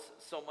allows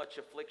so much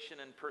affliction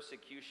and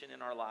persecution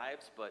in our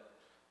lives, but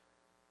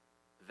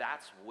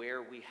that's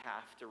where we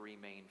have to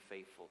remain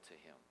faithful to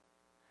him.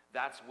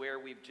 That's where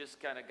we've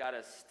just kind of got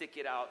to stick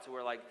it out to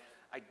where, like,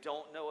 I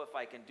don't know if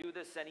I can do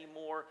this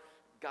anymore.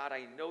 God,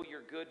 I know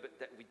you're good, but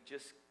that we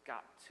just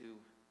got to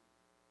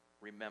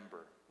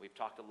remember. We've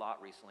talked a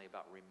lot recently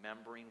about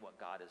remembering what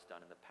God has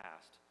done in the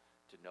past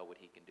to know what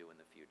he can do in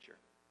the future.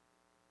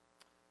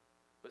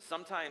 But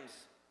sometimes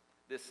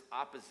this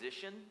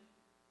opposition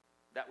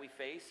that we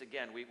face,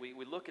 again,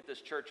 we look at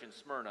this church in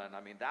Smyrna, and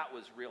I mean, that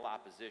was real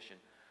opposition.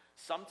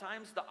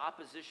 Sometimes the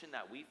opposition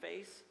that we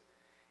face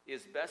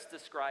is best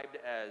described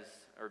as,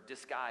 or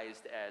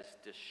disguised as,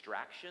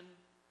 distraction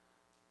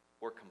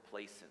or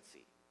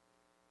complacency.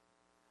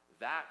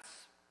 That's,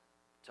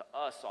 to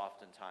us,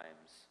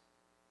 oftentimes,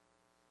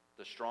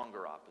 the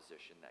stronger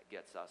opposition that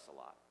gets us a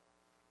lot.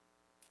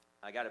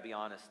 I got to be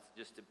honest,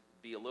 just to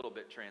be a little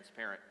bit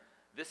transparent,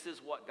 this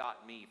is what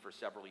got me for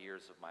several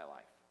years of my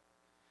life.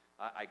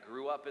 I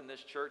grew up in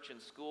this church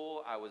in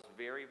school. I was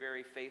very,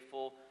 very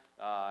faithful,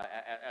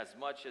 as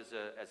much as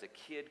a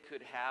kid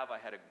could have. I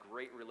had a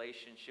great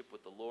relationship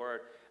with the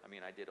Lord. I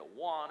mean, I did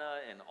Awana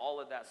and all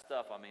of that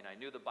stuff. I mean, I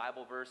knew the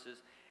Bible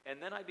verses.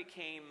 And then I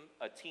became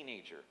a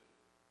teenager,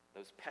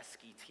 those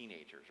pesky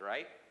teenagers,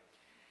 right?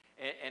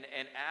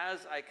 And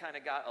as I kind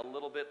of got a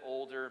little bit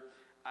older,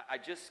 I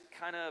just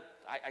kind of,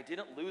 I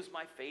didn't lose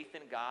my faith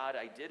in God.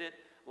 I didn't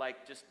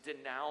like just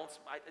denounce,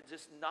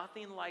 just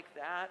nothing like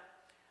that.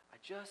 I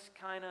just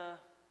kind of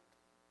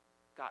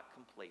got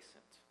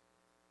complacent.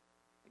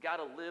 I got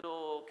a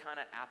little kind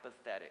of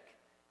apathetic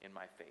in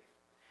my faith.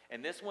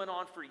 And this went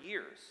on for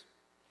years.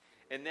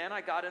 And then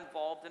I got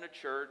involved in a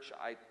church.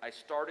 I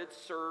started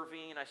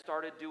serving. I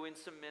started doing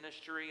some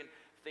ministry. And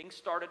things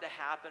started to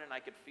happen. And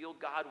I could feel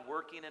God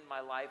working in my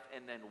life.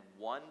 And then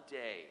one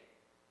day,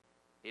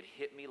 it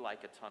hit me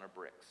like a ton of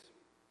bricks.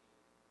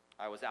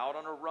 I was out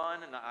on a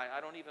run. And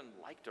I don't even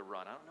like to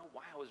run. I don't know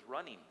why I was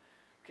running.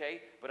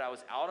 Okay, but I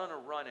was out on a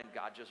run and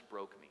God just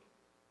broke me.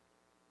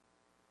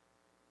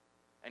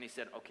 And he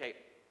said, okay,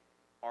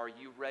 are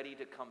you ready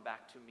to come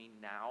back to me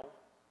now?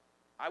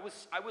 I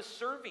was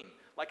serving.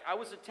 Like I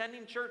was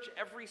attending church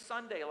every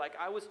Sunday. Like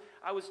I was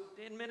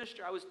in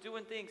ministry. I was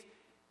doing things.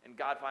 And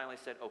God finally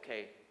said,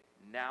 okay,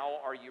 now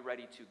are you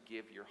ready to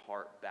give your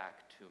heart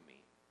back to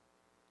me?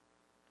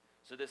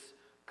 So this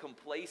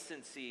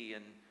complacency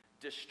and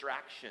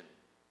distraction,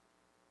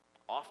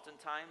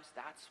 oftentimes,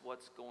 that's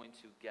what's going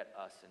to get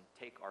us and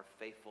take our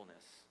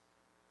faithfulness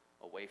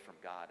away from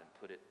God and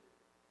put it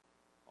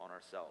on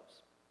ourselves.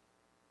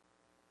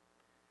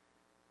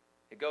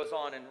 It goes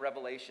on in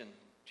Revelation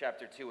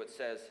chapter 2, it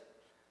says,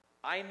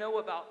 I know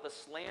about the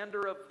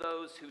slander of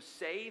those who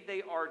say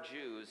they are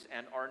Jews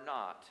and are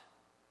not,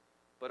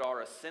 but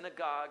are a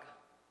synagogue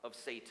of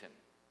Satan.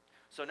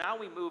 So now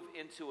we move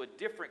into a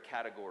different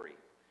category.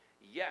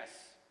 Yes,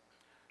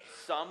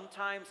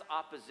 sometimes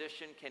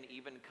opposition can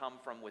even come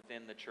from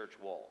within the church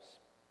walls.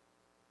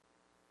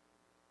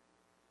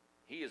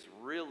 He is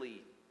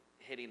really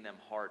hitting them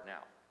hard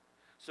now.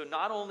 So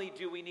not only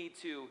do we need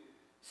to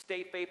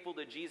stay faithful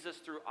to Jesus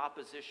through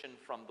opposition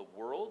from the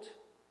world,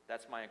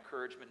 that's my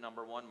encouragement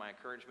number one. My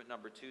encouragement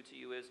number two to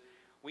you is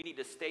we need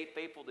to stay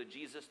faithful to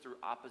Jesus through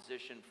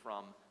opposition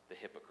from the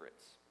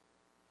hypocrites.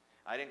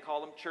 I didn't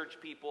call them church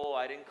people.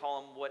 I didn't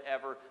call them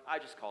whatever. I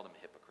just called them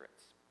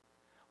hypocrites.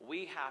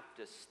 We have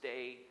to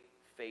stay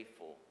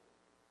faithful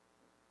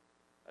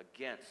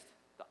against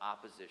the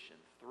opposition,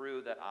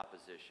 through that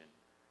opposition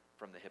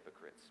from the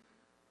hypocrites.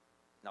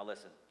 Now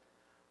listen,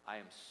 I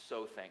am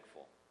so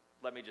thankful.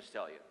 Let me just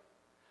tell you,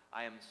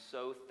 I am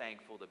so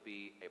thankful to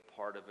be a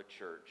part of a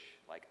church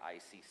like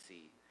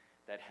ICC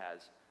that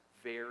has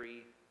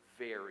very,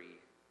 very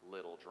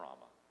little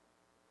drama.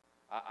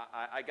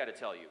 I got to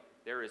tell you,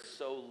 there is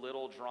so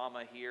little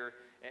drama here,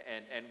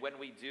 and when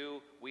we do,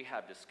 we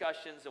have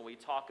discussions and we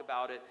talk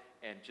about it,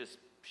 and just,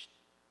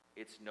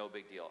 it's no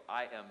big deal.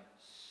 I am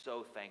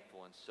so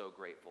thankful and so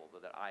grateful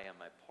that I am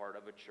a part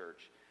of a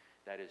church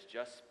that is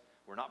just,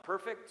 we're not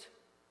perfect.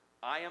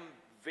 I am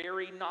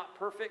very not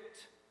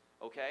perfect,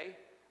 okay?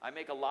 I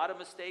make a lot of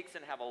mistakes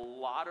and have a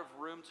lot of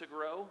room to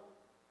grow,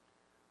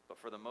 but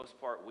for the most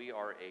part, we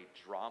are a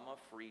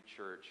drama-free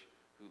church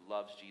who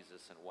loves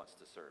Jesus and wants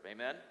to serve.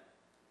 Amen?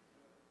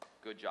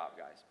 Good job,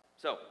 guys.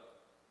 So,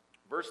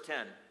 verse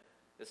 10,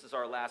 this is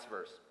our last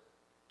verse.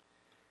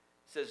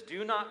 It says,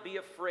 do not be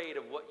afraid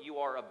of what you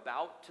are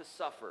about to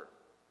suffer.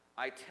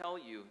 I tell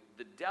you,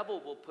 the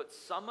devil will put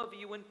some of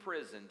you in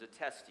prison to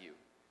test you,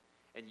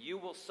 and you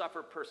will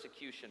suffer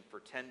persecution for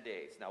 10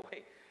 days. Now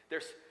wait,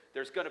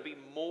 there's going to be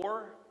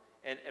more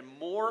and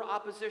more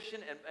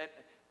opposition, and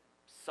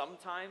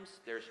sometimes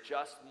there's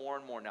just more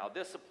and more. Now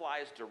this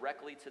applies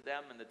directly to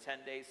them in the 10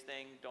 days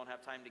thing. Don't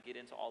have time to get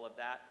into all of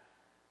that.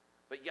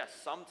 But yes,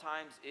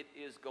 sometimes it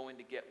is going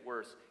to get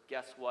worse.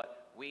 Guess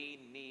what? We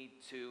need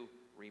to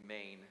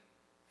remain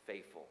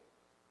faithful.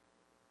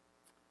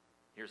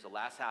 Here's the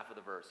last half of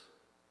the verse.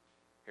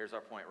 Here's our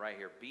point right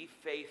here. Be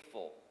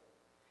faithful,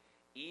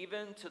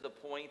 even to the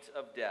point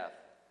of death,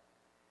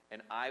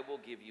 and I will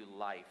give you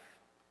life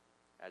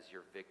as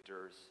your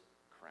victor's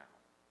crown.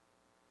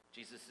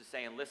 Jesus is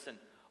saying, listen,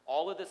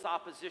 all of this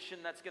opposition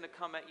that's going to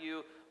come at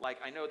you, like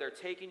I know they're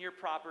taking your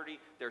property,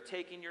 they're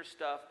taking your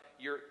stuff,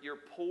 you're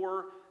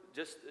poor,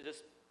 just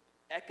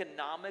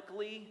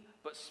economically,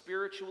 but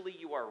spiritually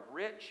you are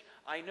rich.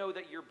 I know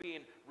that you're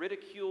being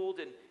ridiculed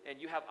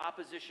and you have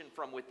opposition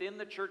from within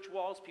the church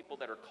walls, people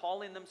that are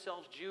calling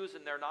themselves Jews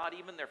and they're not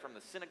even, they're from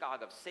the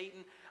synagogue of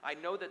Satan. I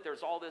know that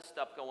there's all this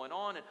stuff going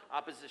on and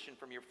opposition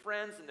from your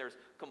friends and there's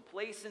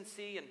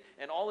complacency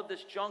and all of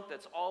this junk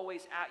that's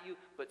always at you,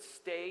 but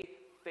stay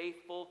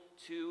faithful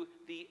to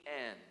the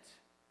end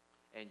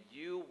and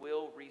you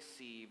will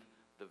receive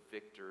the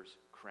victor's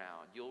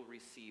crown. You'll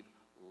receive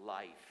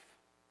life.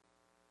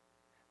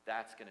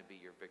 That's going to be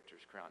your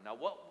victor's crown. Now,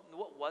 what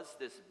was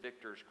this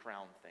victor's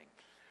crown thing?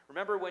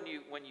 Remember when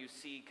you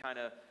see kind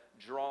of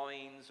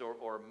drawings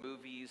or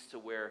movies to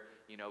where,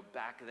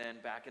 back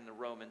in the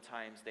Roman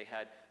times, they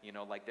had,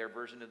 like their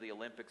version of the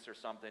Olympics or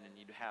something, and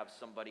you'd have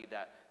somebody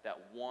that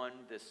won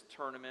this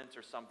tournament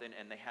or something,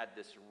 and they had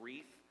this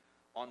wreath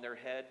on their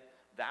head.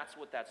 That's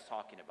what that's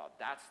talking about.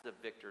 That's the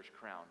victor's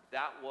crown.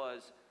 That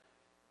was,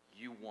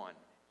 you won.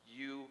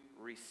 You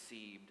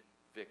received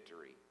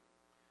victory.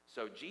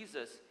 So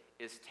Jesus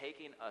is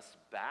taking us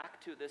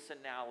back to this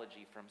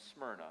analogy from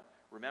Smyrna.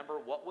 Remember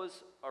what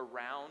was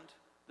around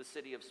the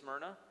city of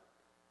Smyrna?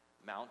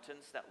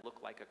 Mountains that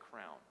look like a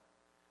crown.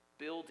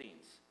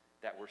 Buildings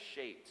that were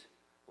shaped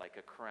like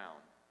a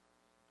crown.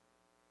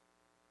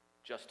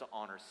 Just to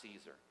honor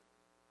Caesar.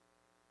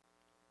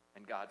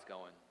 And God's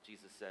going,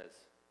 Jesus says,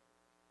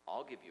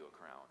 I'll give you a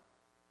crown,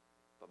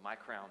 but my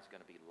crown's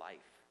going to be life.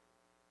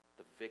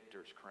 The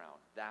victor's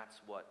crown.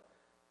 That's what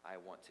I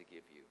want to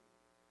give you.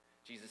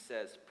 Jesus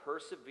says,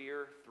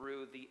 persevere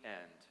through the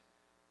end,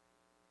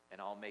 and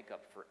I'll make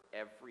up for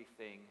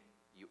everything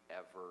you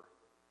ever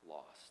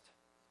lost.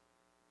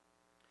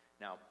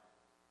 Now,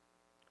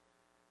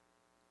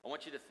 I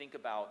want you to think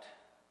about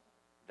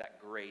that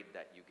grade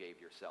that you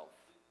gave yourself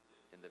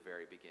in the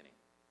very beginning.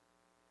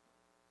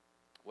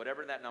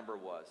 Whatever that number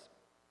was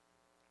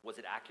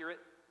it accurate?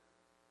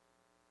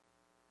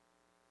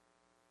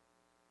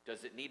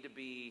 Does it need to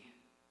be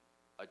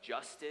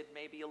adjusted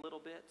maybe a little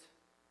bit?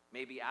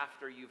 Maybe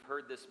after you've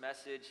heard this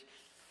message,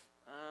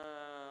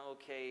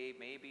 okay,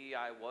 maybe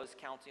I was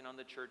counting on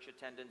the church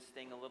attendance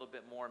thing a little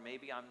bit more.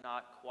 Maybe I'm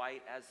not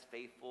quite as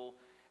faithful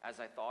as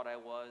I thought I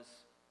was.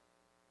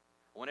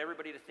 I want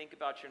everybody to think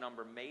about your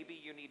number. Maybe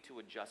you need to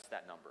adjust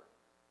that number.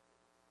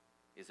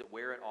 Is it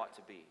where it ought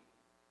to be?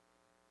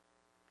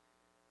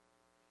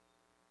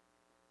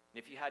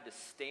 And if you had to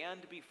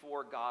stand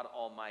before God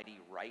Almighty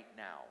right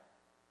now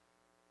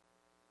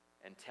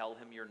and tell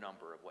him your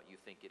number of what you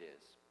think it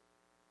is,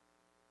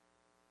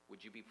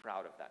 would you be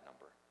proud of that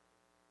number?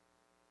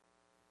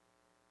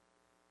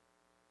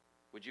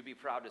 Would you be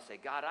proud to say,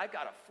 God, I've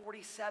got a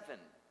 47?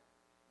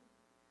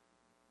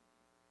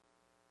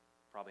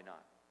 Probably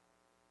not.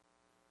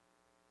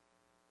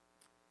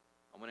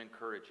 I want to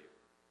encourage you.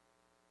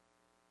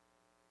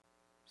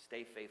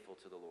 Stay faithful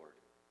to the Lord.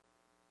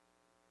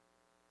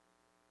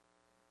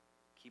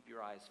 Keep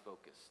your eyes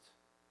focused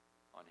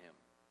on him.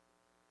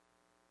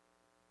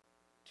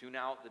 Tune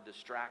out the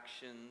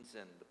distractions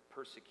and the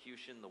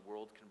persecution the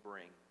world can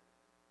bring.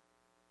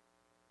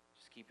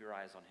 Just keep your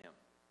eyes on him.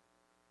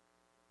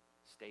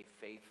 Stay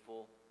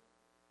faithful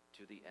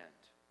to the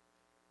end.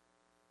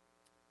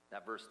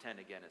 That verse 10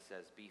 again, it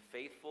says, be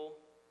faithful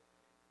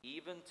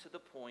even to the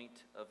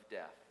point of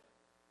death,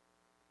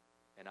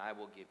 and I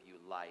will give you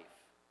life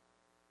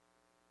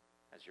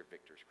as your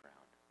victor's crown.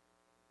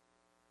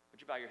 Would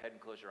you bow your head and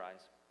close your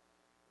eyes?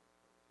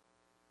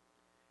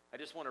 I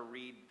just want to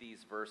read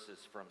these verses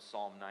from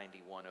Psalm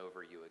 91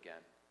 over you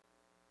again.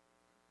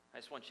 I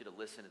just want you to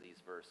listen to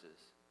these verses.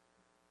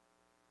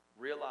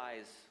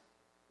 Realize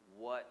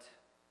what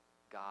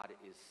God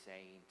is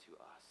saying to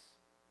us.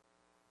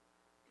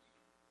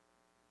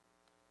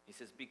 He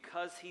says,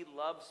 because he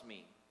loves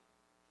me,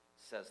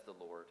 says the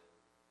Lord,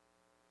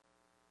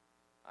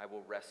 I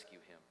will rescue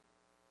him.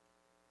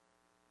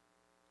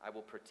 I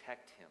will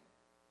protect him,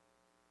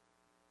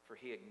 for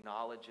he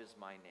acknowledges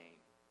my name.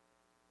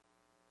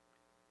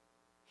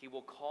 He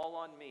will call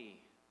on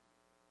me,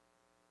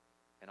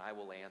 and I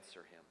will answer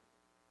him.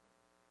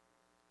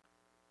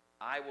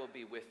 I will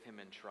be with him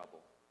in trouble.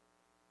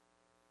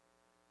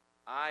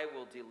 I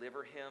will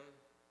deliver him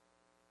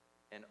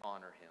and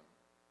honor him.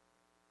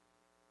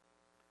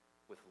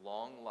 With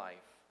long life,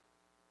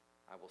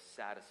 I will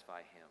satisfy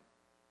him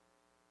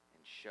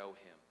and show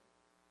him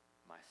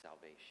my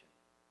salvation.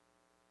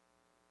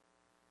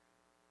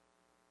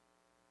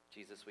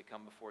 Jesus, we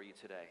come before you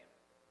today,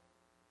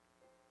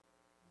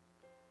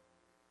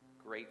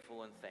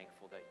 grateful and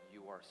thankful that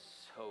you are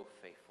so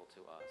faithful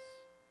to us,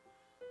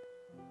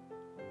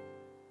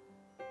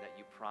 that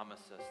you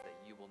promise us that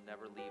you will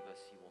never leave us,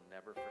 you will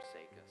never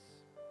forsake us,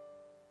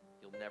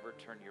 you'll never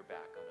turn your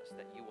back on us,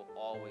 that you will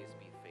always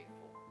be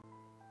faithful.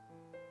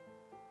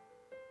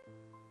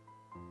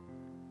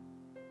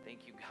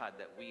 Thank you, God,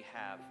 that we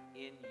have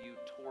in you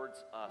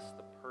towards us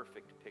the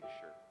perfect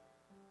picture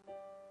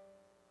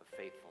of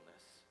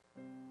faithfulness.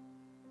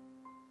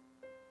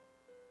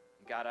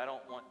 God, I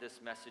don't want this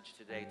message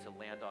today to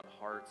land on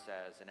hearts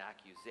as an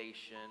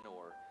accusation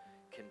or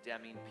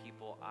condemning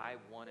people. I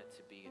want it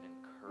to be an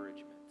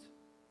encouragement.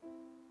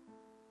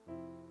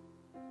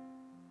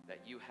 that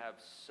you have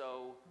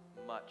so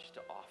much to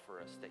offer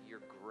us, that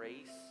your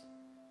grace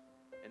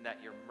and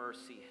that your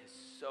mercy is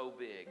so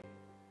big,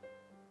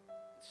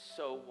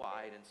 so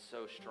wide, and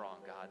so strong,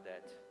 God,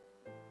 that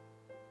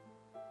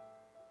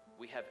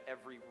we have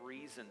every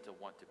reason to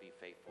want to be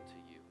faithful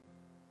to you.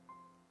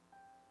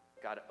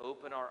 God,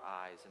 open our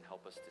eyes and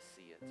help us to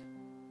see it.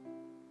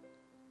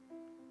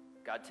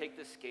 God, take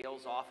the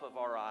scales off of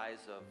our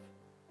eyes of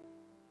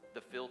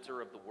the filter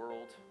of the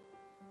world.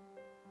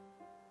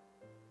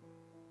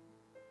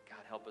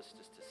 God, help us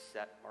just to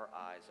set our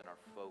eyes and our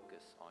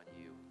focus on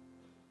you.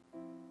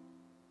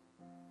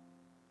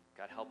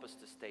 God, help us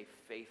to stay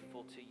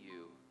faithful to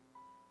you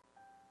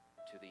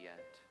to the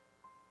end.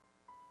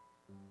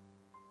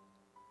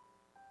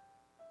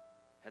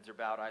 Heads are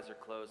bowed, eyes are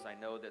closed. I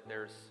know that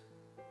there's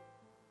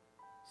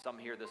some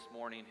here this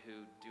morning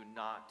who do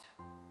not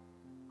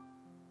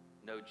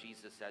know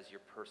Jesus as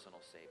your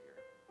personal Savior.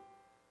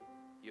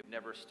 You've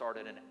never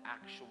started an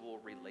actual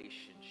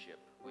relationship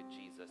with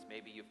Jesus.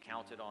 Maybe you've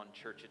counted on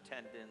church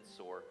attendance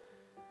or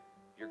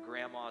your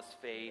grandma's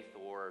faith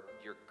or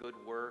your good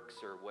works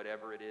or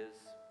whatever it is.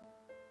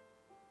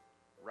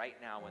 Right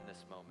now in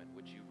this moment,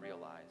 would you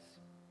realize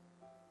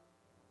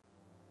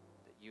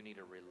that you need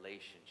a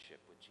relationship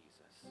with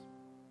Jesus?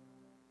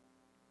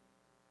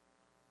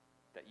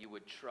 That you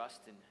would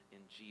trust in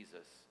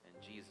Jesus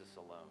and Jesus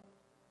alone.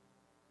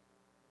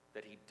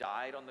 That he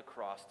died on the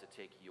cross to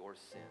take your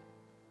sin.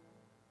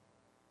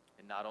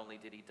 And not only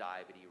did he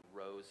die, but he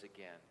rose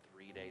again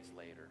 3 days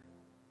later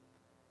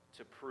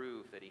to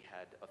prove that he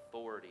had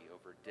authority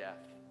over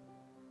death,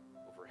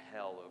 over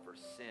hell, over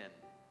sin,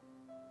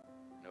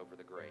 and over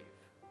the grave.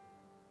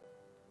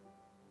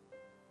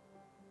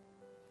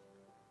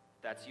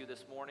 If that's you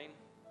this morning,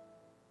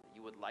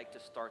 you would like to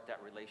start that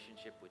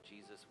relationship with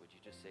Jesus, would you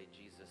just say,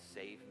 Jesus,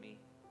 save me,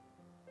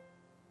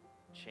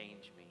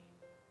 change me.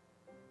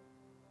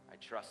 I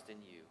trust in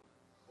you.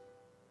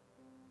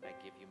 I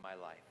give you my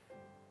life.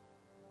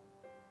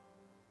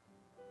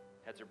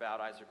 Heads are bowed,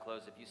 eyes are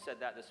closed. If you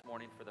said that this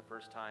morning for the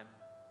first time,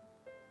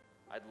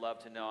 I'd love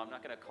to know. I'm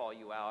not going to call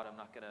you out. I'm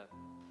not going to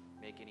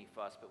make any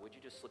fuss, but would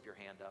you just slip your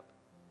hand up?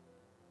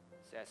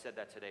 Say, I said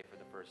that today for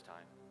the first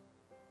time.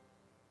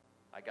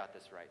 I got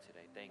this right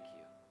today. Thank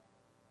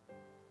you.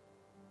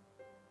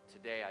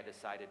 Today I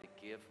decided to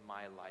give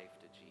my life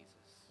to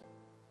Jesus.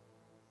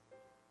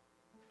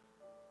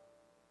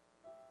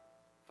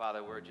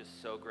 Father, we're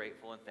just so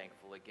grateful and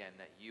thankful again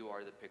that you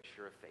are the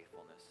picture of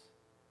faithfulness,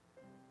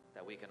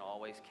 that we can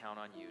always count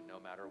on you no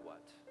matter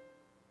what.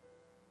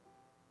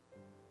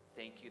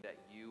 Thank you that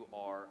you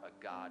are a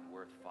God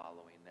worth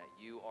following, that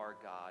you are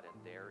God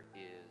and there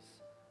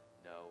is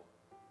no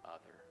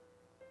other.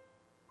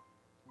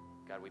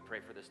 God, we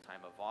pray for this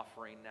time of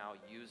offering now.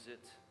 Use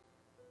it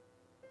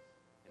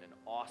in an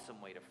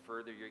awesome way to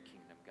further your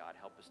kingdom. God,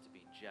 help us to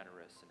be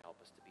generous and help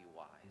us to be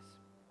wise.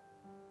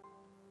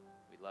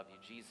 We love you,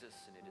 Jesus,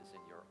 and it is in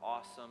your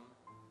awesome,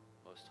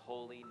 most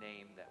holy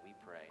name that we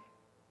pray.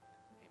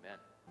 Amen.